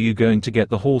 where are you going to get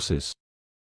the horses?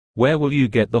 Where will you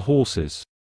get the horses?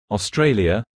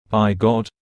 Australia, by God,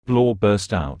 Blore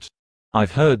burst out.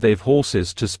 I've heard they've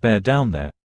horses to spare down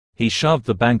there. He shoved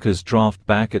the banker's draft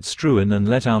back at Struan and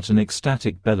let out an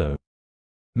ecstatic bellow.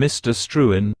 Mr.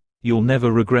 Struan, you'll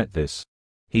never regret this.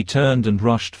 He turned and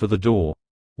rushed for the door.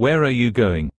 Where are you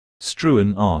going?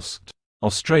 Struan asked.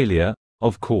 Australia,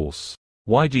 of course.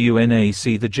 Why do you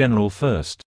see the general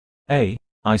first? I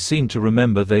seem to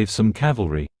remember they've some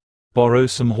cavalry. Borrow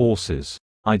some horses.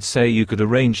 I'd say you could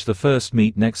arrange the first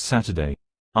meet next Saturday.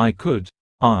 I could.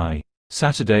 Aye.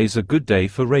 Saturday's a good day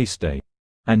for race day.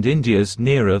 And India's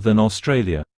nearer than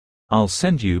Australia. I'll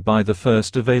send you by the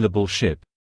first available ship.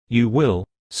 You will?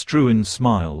 Struan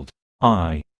smiled.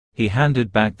 Aye. He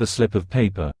handed back the slip of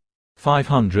paper.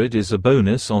 500 is a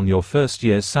bonus on your first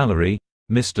year's salary,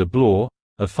 Mr. Blore,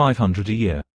 of 500 a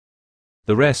year.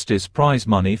 The rest is prize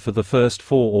money for the first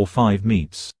 4 or 5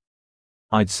 meets.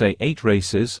 I'd say 8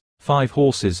 races, 5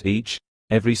 horses each,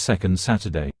 every second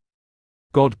Saturday.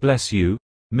 God bless you,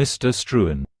 Mr.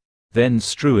 Struan. Then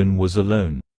Struan was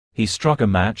alone. He struck a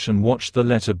match and watched the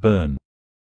letter burn.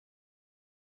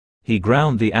 He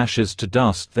ground the ashes to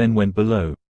dust, then went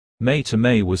below.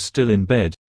 May was still in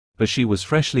bed, but she was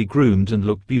freshly groomed and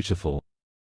looked beautiful.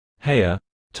 Heya,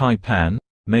 Tai-Pan,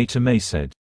 May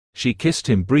said. She kissed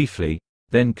him briefly,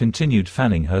 then continued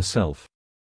fanning herself.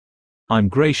 I'm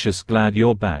gracious glad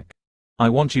you're back. I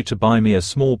want you to buy me a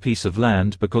small piece of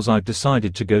land because I've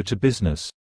decided to go to business.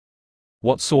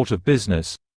 What sort of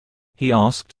business? He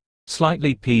asked,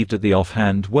 slightly peeved at the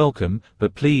offhand welcome,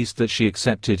 but pleased that she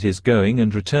accepted his going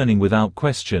and returning without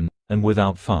question, and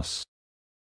without fuss.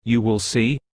 You will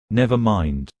see, never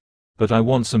mind. But I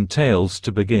want some tails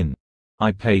to begin.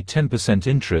 I pay 10%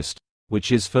 interest,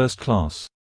 which is first class.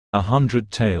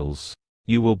 100 taels.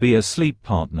 You will be a sleep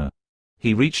partner.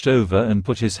 He reached over and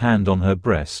put his hand on her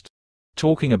breast.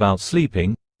 Talking about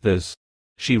sleeping, there's.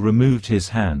 She removed his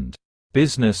hand.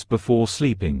 Business before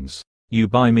sleepings. You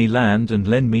buy me land and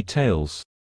lend me tails.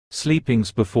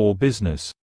 Sleepings before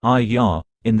business. Yeah,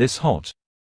 in this hot.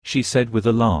 She said with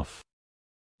a laugh.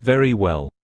 Very well.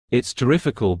 It's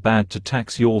terrifical bad to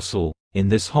tax yourself, in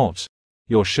this hot.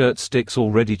 Your shirt sticks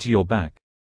already to your back.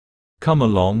 Come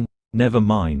along, never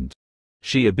mind.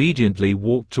 She obediently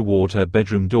walked toward her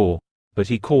bedroom door, but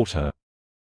he caught her.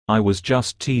 I was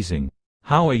just teasing.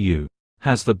 How are you?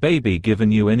 Has the baby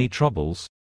given you any troubles?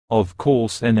 Of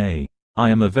course I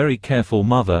am a very careful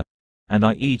mother, and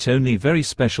I eat only very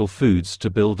special foods to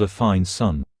build a fine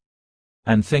son.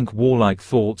 And think warlike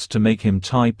thoughts to make him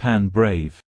Tai-Pan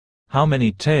brave. How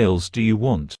many tails do you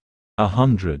want?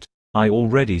 100. I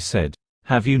already said.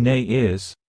 Have you nay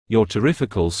ears? You're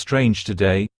terrifical strange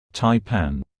today,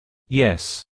 Tai-Pan.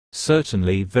 Yes.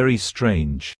 Certainly very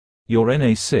strange.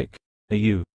 You're sick. Are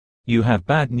you? You have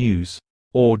bad news?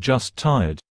 Or just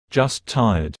tired? Just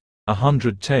tired.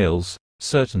 100 taels,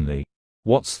 certainly.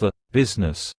 What's the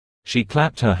business? She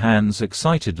clapped her hands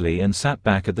excitedly and sat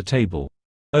back at the table.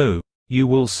 Oh, you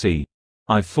will see.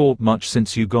 I've thought much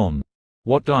since you gone.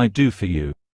 What do I do for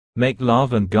you? Make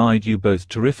love and guide you both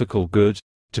terrifical good,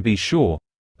 to be sure,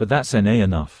 but that's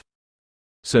enough.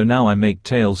 So now I make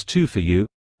tails too for you,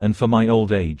 and for my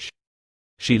old age.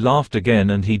 She laughed again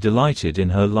and he delighted in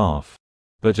her laugh.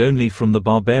 But only from the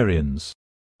barbarians.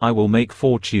 I will make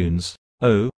fortunes.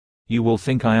 Oh, you will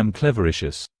think I am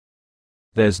clevericious.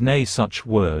 There's nay such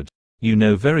word. You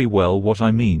know very well what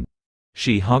I mean.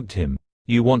 She hugged him.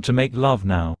 You want to make love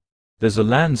now? There's a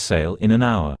land sale in an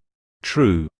hour.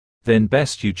 True. Then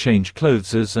best you change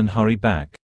clothes and hurry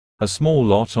back. A small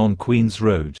lot on Queen's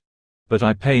Road. But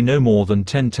I pay no more than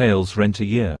 10 taels rent a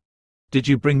year. Did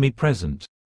you bring me present?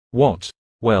 What?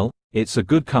 Well, it's a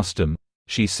good custom,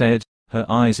 she said, her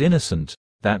eyes innocent,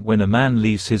 that when a man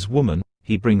leaves his woman,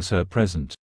 he brings her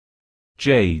present.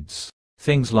 Jades.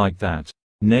 Things like that.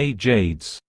 Nay,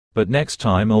 jades. But next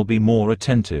time I'll be more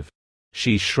attentive.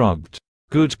 She shrugged.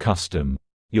 Good custom.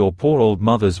 Your poor old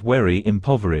mother's very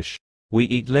impoverished. We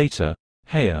eat later,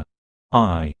 Haya.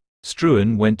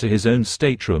 Struan went to his own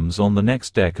staterooms on the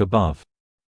next deck above.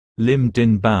 Lim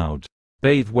Din bowed.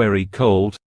 Bathe very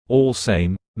cold, all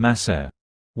same, masser.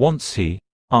 Once he,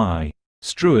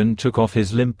 Struan took off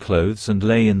his limp clothes and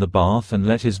lay in the bath and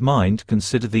let his mind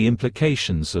consider the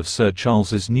implications of Sir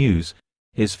Charles's news,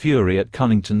 his fury at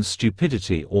Cunnington's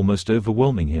stupidity almost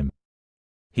overwhelming him.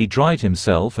 He dried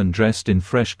himself and dressed in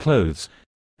fresh clothes,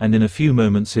 and in a few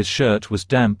moments his shirt was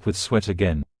damp with sweat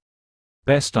again.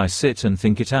 Best I sit and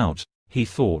think it out, he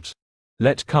thought.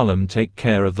 Let Cullum take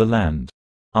care of the land.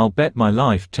 I'll bet my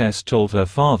life Tess told her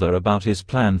father about his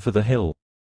plan for the hill.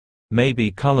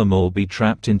 Maybe Cullum'll be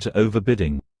trapped into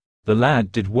overbidding. The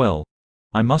lad did well.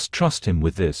 I must trust him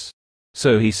with this.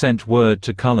 So he sent word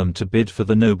to Cullum to bid for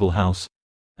the noble house,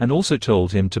 and also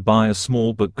told him to buy a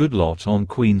small but good lot on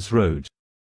Queen's Road.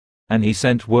 And he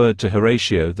sent word to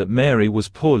Horatio that Mary was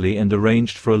poorly and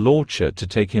arranged for a lordship to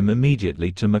take him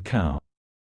immediately to Macau.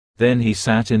 Then he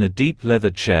sat in a deep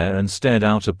leather chair and stared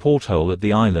out a porthole at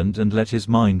the island and let his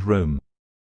mind roam.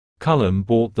 Cullum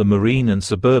bought the marine and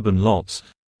suburban lots,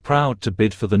 proud to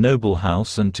bid for the noble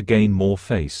house and to gain more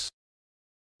face.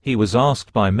 He was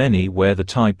asked by many where the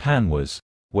Tai-Pan was,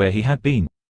 where he had been,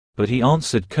 but he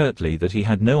answered curtly that he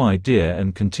had no idea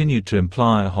and continued to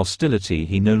imply a hostility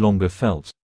he no longer felt.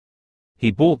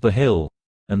 He bought the hill,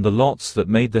 and the lots that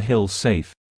made the hill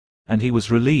safe, and he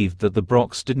was relieved that the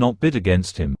Brocks did not bid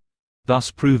against him,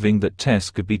 thus proving that Tess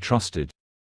could be trusted.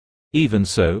 Even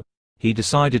so, he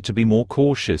decided to be more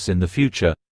cautious in the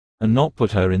future, and not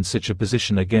put her in such a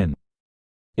position again.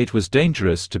 It was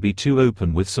dangerous to be too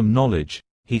open with some knowledge,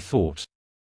 he thought.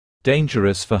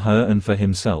 Dangerous for her and for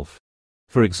himself.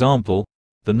 For example,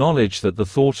 the knowledge that the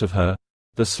thought of her,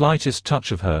 the slightest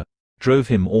touch of her, drove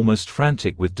him almost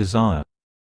frantic with desire.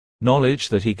 Knowledge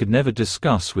that he could never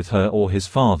discuss with her or his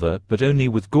father but only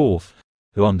with Gauth,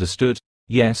 who understood.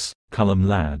 Yes, Cullum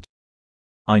lad.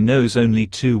 I knows only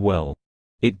too well.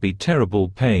 It be terrible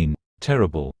pain,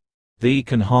 terrible. Thee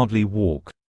can hardly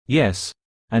walk. Yes,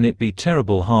 and it be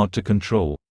terrible hard to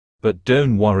control. But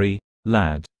don't worry,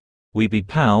 lad. We be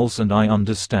pals and I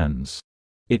understands.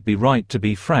 It be right to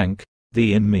be frank,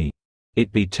 thee and me.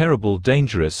 It be terrible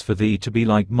dangerous for thee to be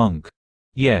like Monk.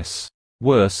 Yes,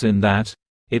 worse in that,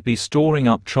 it be storing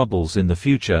up troubles in the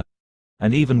future,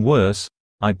 and even worse,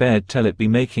 I bared tell it be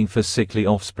making for sickly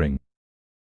offspring.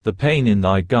 The pain in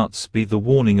thy guts be the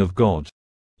warning of God.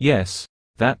 Yes,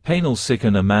 that pain'll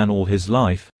sicken a man all his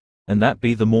life, and that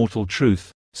be the mortal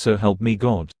truth, so help me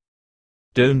God.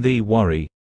 Don't thee worry,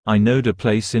 I knowed a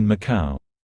place in Macau.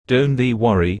 Don't thee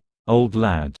worry, old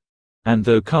lad. And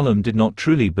though Cullum did not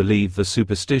truly believe the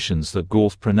superstitions that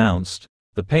Gauth pronounced,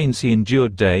 the pains he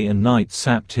endured day and night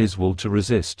sapped his will to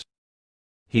resist.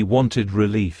 He wanted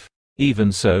relief.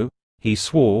 Even so, he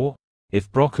swore,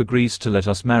 if Brock agrees to let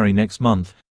us marry next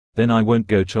month, then I won't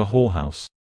go to a whorehouse.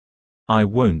 I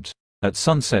won't. At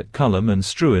sunset Cullum and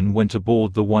Struan went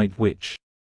aboard the White Witch.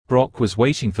 Brock was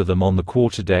waiting for them on the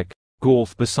quarterdeck,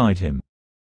 Gauth beside him.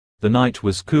 The night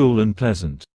was cool and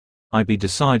pleasant. I be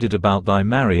decided about thy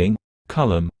marrying,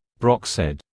 Cullum, Brock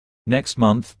said. Next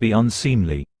month be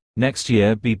unseemly. Next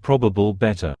year be probable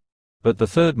better. But the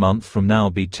 3rd month from now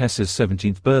be Tess's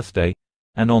 17th birthday,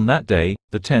 and on that day,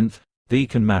 the 10th, thee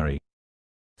can marry.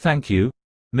 Thank you,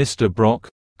 Mr. Brock,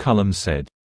 Cullum said.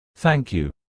 Thank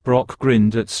you. Brock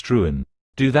grinned at Struan.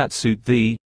 Do that suit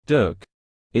thee, Dirk?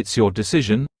 It's your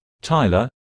decision, Tyler,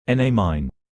 n.a. mine.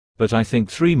 But I think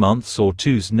 3 months or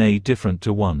 2's nay different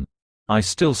to 1. I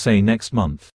still say next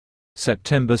month.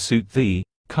 September suit thee,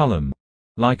 Cullum.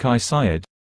 Like I said,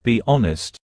 be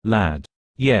honest, lad.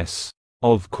 Yes,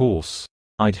 of course.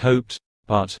 I'd hoped,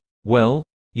 but, well,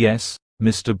 yes,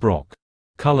 Mr. Brock.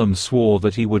 Cullum swore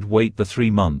that he would wait the 3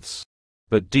 months.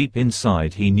 But deep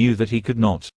inside he knew that he could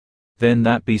not. Then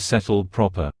that be settled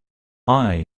proper.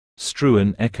 Aye,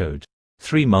 Struan echoed.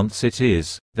 3 months it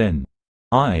is, then.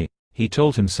 Aye, he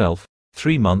told himself,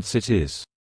 3 months it is.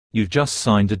 You've just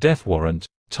signed a death warrant,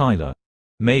 Tyler.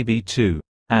 Maybe 2.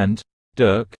 And,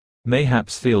 Dirk,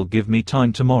 mayhaps thee'll give me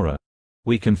time tomorrow.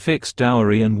 We can fix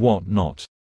dowry and what not.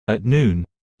 At noon?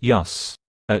 Yus.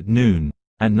 At noon.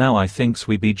 And now I thinks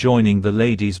we be joining the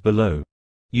ladies below.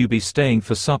 You be staying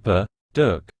for supper,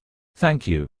 Dirk? Thank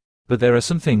you. But there are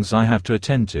some things I have to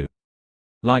attend to.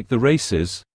 Like the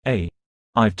races, eh?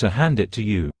 I've to hand it to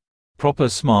you. Proper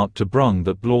smart to brung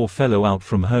that blore fellow out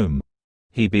from home.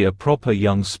 He be a proper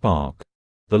young spark.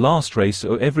 The last race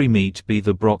o' every meet be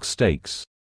the Brock Stakes.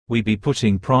 We be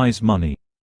putting prize money.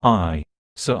 Aye.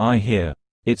 So I hear.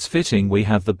 It's fitting we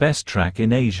have the best track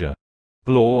in Asia.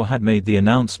 Blore had made the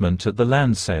announcement at the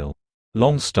land sale.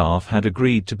 Longstaff had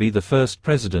agreed to be the first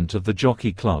president of the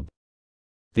Jockey Club.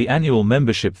 The annual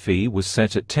membership fee was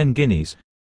set at 10 guineas,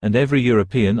 and every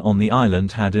European on the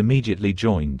island had immediately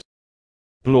joined.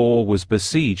 Blore was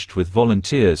besieged with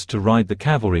volunteers to ride the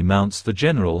cavalry mounts the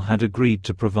general had agreed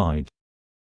to provide.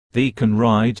 "Thee can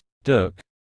ride, Dirk?"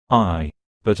 "Aye.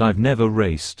 But I've never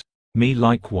raced." "Me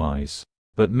likewise.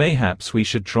 But mayhaps we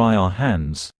should try our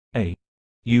hands, eh?"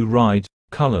 "You ride,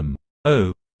 Cullum?"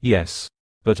 "Oh, yes.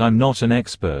 But I'm not an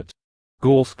expert."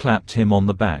 Gorth clapped him on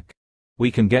the back.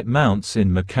 "We can get mounts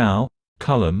in Macau,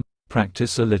 Cullum,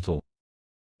 practice a little.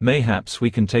 Mayhaps we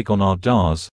can take on our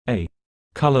Dars, eh?"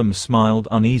 Cullum smiled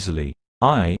uneasily.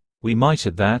 "Aye, we might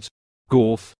at that,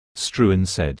 Gorth," Struan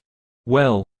said.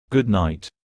 "Well, good night.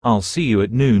 I'll see you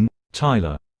at noon,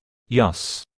 Tyler."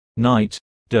 "Yus. Night,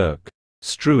 Dirk."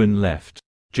 Struan left.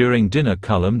 During dinner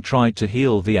Cullum tried to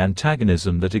heal the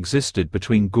antagonism that existed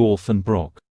between Gorth and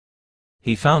Brock.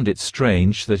 He found it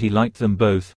strange that he liked them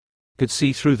both, could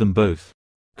see through them both,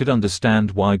 could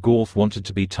understand why Gorth wanted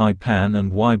to be Tai-Pan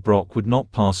and why Brock would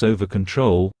not pass over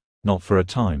control, not for a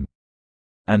time.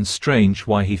 And strange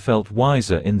why he felt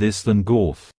wiser in this than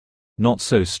Gorth. Not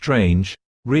so strange,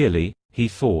 really, he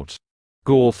thought.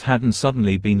 Gorth hadn't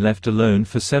suddenly been left alone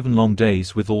for 7 long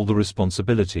days with all the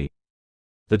responsibility.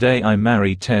 "The day I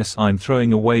marry Tess I'm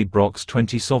throwing away Brock's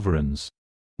 20 sovereigns.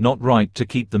 Not right to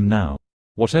keep them now.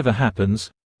 Whatever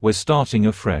happens, we're starting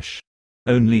afresh.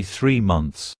 Only 3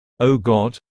 months. Oh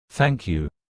God, thank you."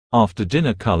 After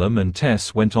dinner Cullum and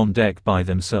Tess went on deck by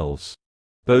themselves.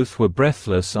 Both were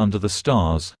breathless under the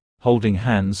stars, holding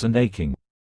hands and aching.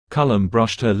 Cullum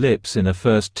brushed her lips in a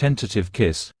first tentative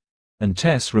kiss, and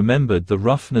Tess remembered the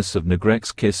roughness of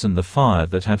Negrec's kiss and the fire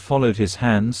that had followed his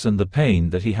hands and the pain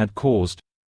that he had caused.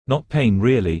 Not pain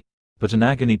really, but an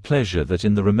agony pleasure that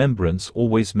in the remembrance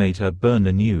always made her burn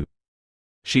anew.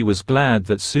 She was glad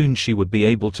that soon she would be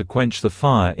able to quench the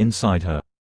fire inside her.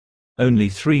 Only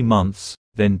 3 months,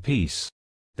 then peace.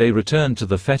 They returned to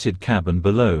the fetid cabin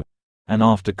below, and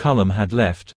after Cullum had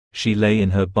left, she lay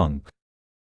in her bunk.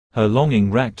 Her longing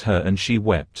racked her and she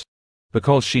wept.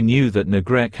 Because she knew that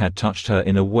Negrec had touched her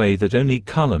in a way that only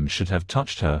Cullum should have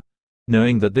touched her,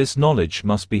 knowing that this knowledge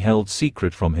must be held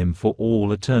secret from him for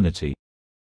all eternity.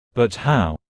 But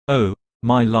how? "Oh,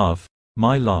 my love,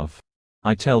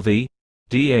 I tell thee,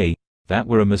 D.A., that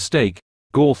were a mistake,"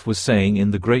 Gorth was saying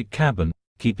in the great cabin,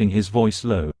 keeping his voice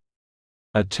low.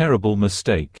 "A terrible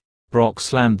mistake." Brock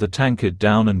slammed the tankard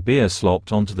down and beer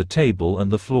slopped onto the table and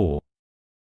the floor.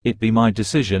 "It be my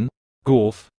decision,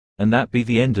 Gorth, and that be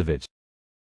the end of it.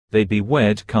 They be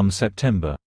wed come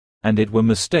September. And it were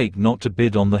mistake not to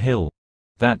bid on the hill.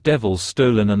 That devil's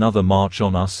stolen another march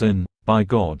on us and, by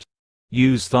God.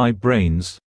 Use thy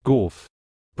brains, Gorth."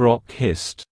 Brock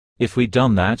hissed. "If we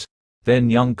done that, then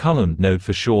young Cullum knowed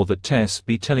for sure that Tess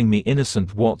be telling me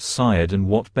innocent what's sired and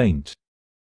what bain't.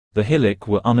 The hillock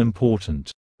were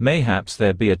unimportant. Mayhaps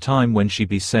there be a time when she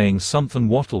be saying somethin'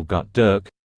 what'll gut Dirk,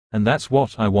 and that's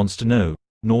what I wants to know,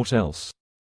 naught else."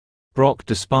 Brock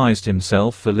despised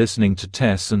himself for listening to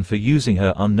Tess and for using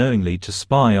her unknowingly to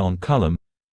spy on Cullum,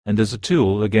 and as a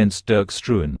tool against Dirk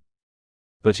Struan.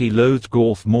 But he loathed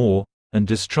Gorth more, and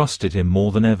distrusted him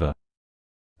more than ever.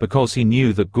 Because he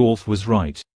knew that Gorth was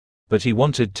right. But he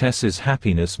wanted Tess's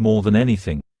happiness more than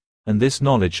anything, and this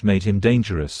knowledge made him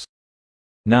dangerous.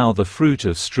 Now the fruit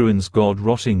of Struan's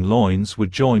god-rotting loins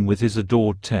would join with his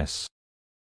adored Tess.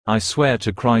 "I swear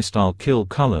to Christ I'll kill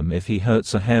Cullum if he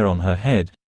hurts a hair on her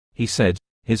head," he said,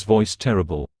 his voice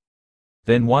terrible.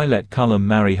 "Then why let Cullum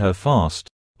marry her fast,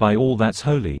 by all that's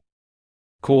holy?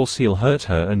 Course he'll hurt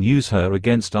her and use her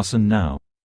against us and now.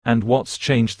 And what's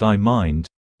changed thy mind,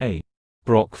 eh?"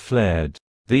 Brock flared.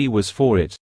 "Thee was for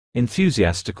it.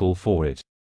 Enthusiastical for it.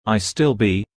 I still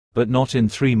be, but not in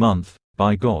 3 months,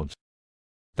 by God.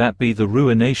 That be the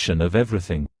ruination of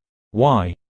everything."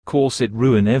 "Why, course it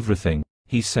ruin everything,"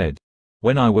 he said.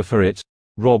 "When I were for it,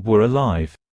 Rob were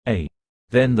alive, eh?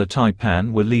 Then the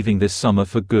Tai-Pan were leaving this summer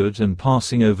for good and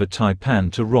passing over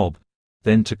Tai-Pan to Rob,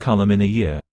 then to Cullum in a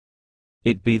year.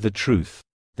 It be the truth.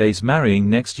 They's marrying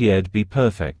next year'd be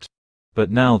perfect.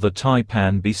 But now the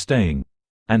Tai-Pan be staying.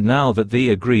 And now that thee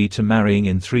agree to marrying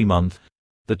in 3 months,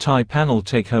 the Tai-Pan'll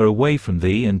take her away from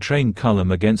thee and train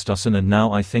Cullum against us, and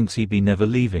now I thinks he be never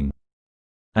leaving.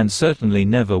 And certainly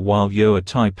never while yo a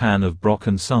Tai-Pan of Brock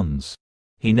and Sons.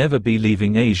 He never be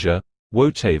leaving Asia,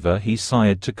 Whatever he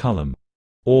sired to Cullum.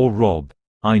 Or Rob.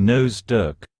 I knows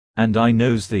Dirk. And I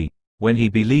knows thee. When he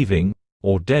be leaving,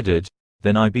 or deaded,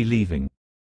 then I be leaving.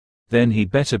 Then he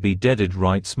better be deaded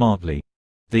right smartly.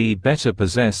 Thee better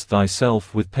possess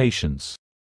thyself with patience.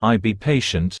 I be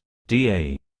patient,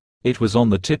 da. It was on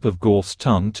the tip of Gorth's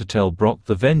tongue to tell Brock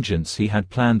the vengeance he had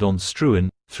planned on Struan,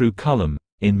 through Cullum,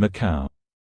 in Macau.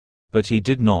 But he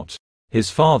did not. His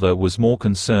father was more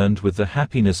concerned with the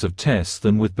happiness of Tess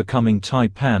than with becoming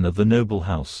Tai-Pan of the noble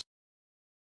house.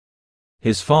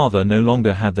 His father no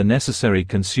longer had the necessary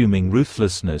consuming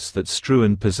ruthlessness that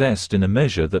Struan possessed in a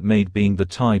measure that made being the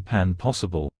Tai-Pan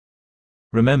possible.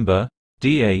 Remember,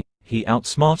 da, he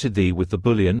outsmarted thee with the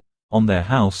bullion, on their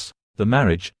house, the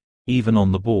marriage, even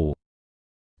on the ball.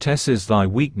 Tess is thy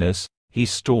weakness, he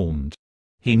stormed.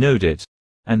 He knowed it.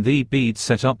 And thee be'd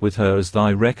set up with her as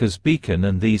thy wrecker's beacon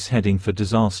and thee's heading for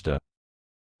disaster.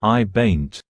 I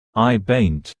bain't. I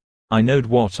knowed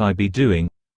what I be doing,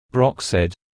 Brock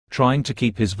said, trying to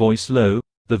keep his voice low,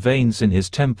 the veins in his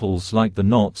temples like the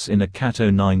knots in a cat o'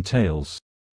 nine tails.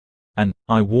 And,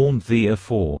 I warned thee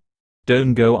afore.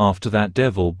 Don't go after that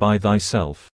devil by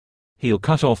thyself. He'll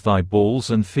cut off thy balls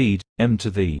and feed 'em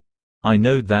to thee. I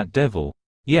knowed that devil.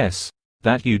 Yes,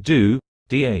 that you do,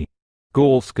 da.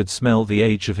 Gorth could smell the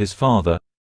age of his father,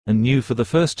 and knew for the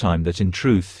first time that in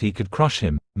truth he could crush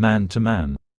him, man to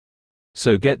man.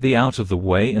 So get thee out of the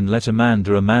way and let a man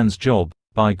do a man's job,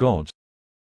 by God.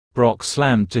 Brock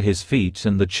slammed to his feet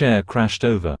and the chair crashed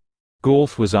over.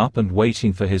 Gorth was up and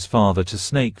waiting for his father to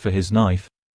snake for his knife,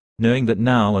 knowing that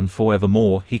now and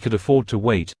forevermore he could afford to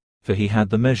wait, for he had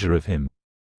the measure of him.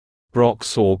 Brock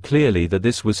saw clearly that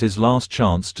this was his last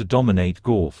chance to dominate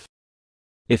Gorth.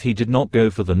 If he did not go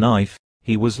for the knife,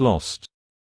 he was lost.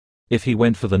 If he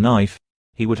went for the knife,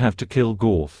 he would have to kill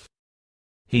Gorth.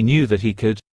 He knew that he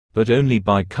could, but only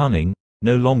by cunning,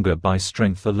 no longer by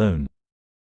strength alone.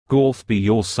 Gorth be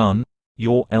your son,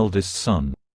 your eldest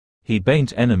son. He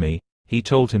bain't enemy, he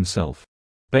told himself.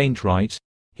 Bain't right,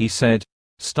 he said,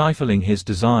 stifling his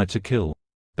desire to kill.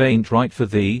 Bain't right for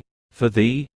thee,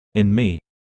 in me.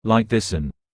 Like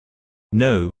this'n.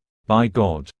 No, by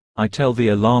God, I tell thee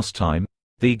a last time,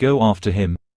 thee go after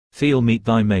him, thee'll meet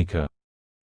thy maker.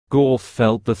 Gorth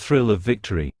felt the thrill of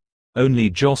victory. Only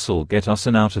Joss'll get us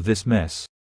out of this mess.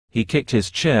 He kicked his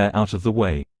chair out of the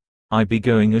way. I be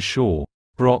going ashore.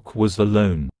 Brock was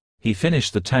alone. He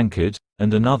finished the tankard,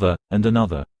 and another, and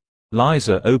another.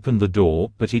 Liza opened the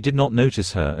door but he did not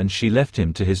notice her and she left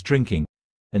him to his drinking,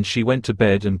 and she went to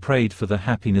bed and prayed for the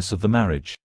happiness of the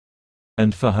marriage.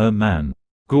 And for her man.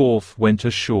 Gorth went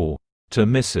ashore. To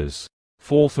Mrs.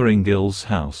 Fotheringill's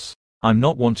house. I'm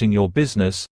not wanting your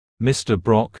business, Mr.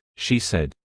 Brock, she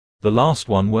said. The last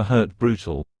one were hurt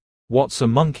brutal. What's a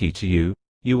monkey to you,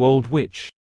 you old witch?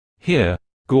 Here,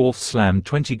 Gorth slammed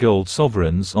 20 gold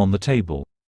sovereigns on the table.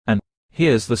 And,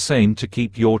 here's the same to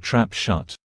keep your trap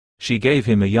shut. She gave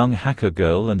him a young hacker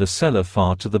girl and a cellar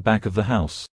far to the back of the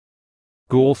house.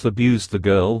 Gorth abused the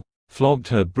girl, flogged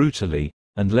her brutally,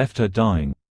 and left her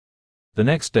dying. The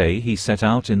next day he set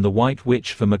out in the White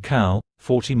Witch for Macau,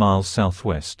 40 miles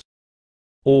southwest.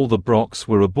 All the Brocks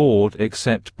were aboard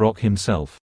except Brock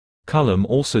himself. Cullum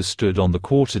also stood on the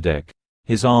quarterdeck,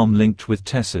 his arm linked with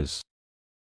Tess's.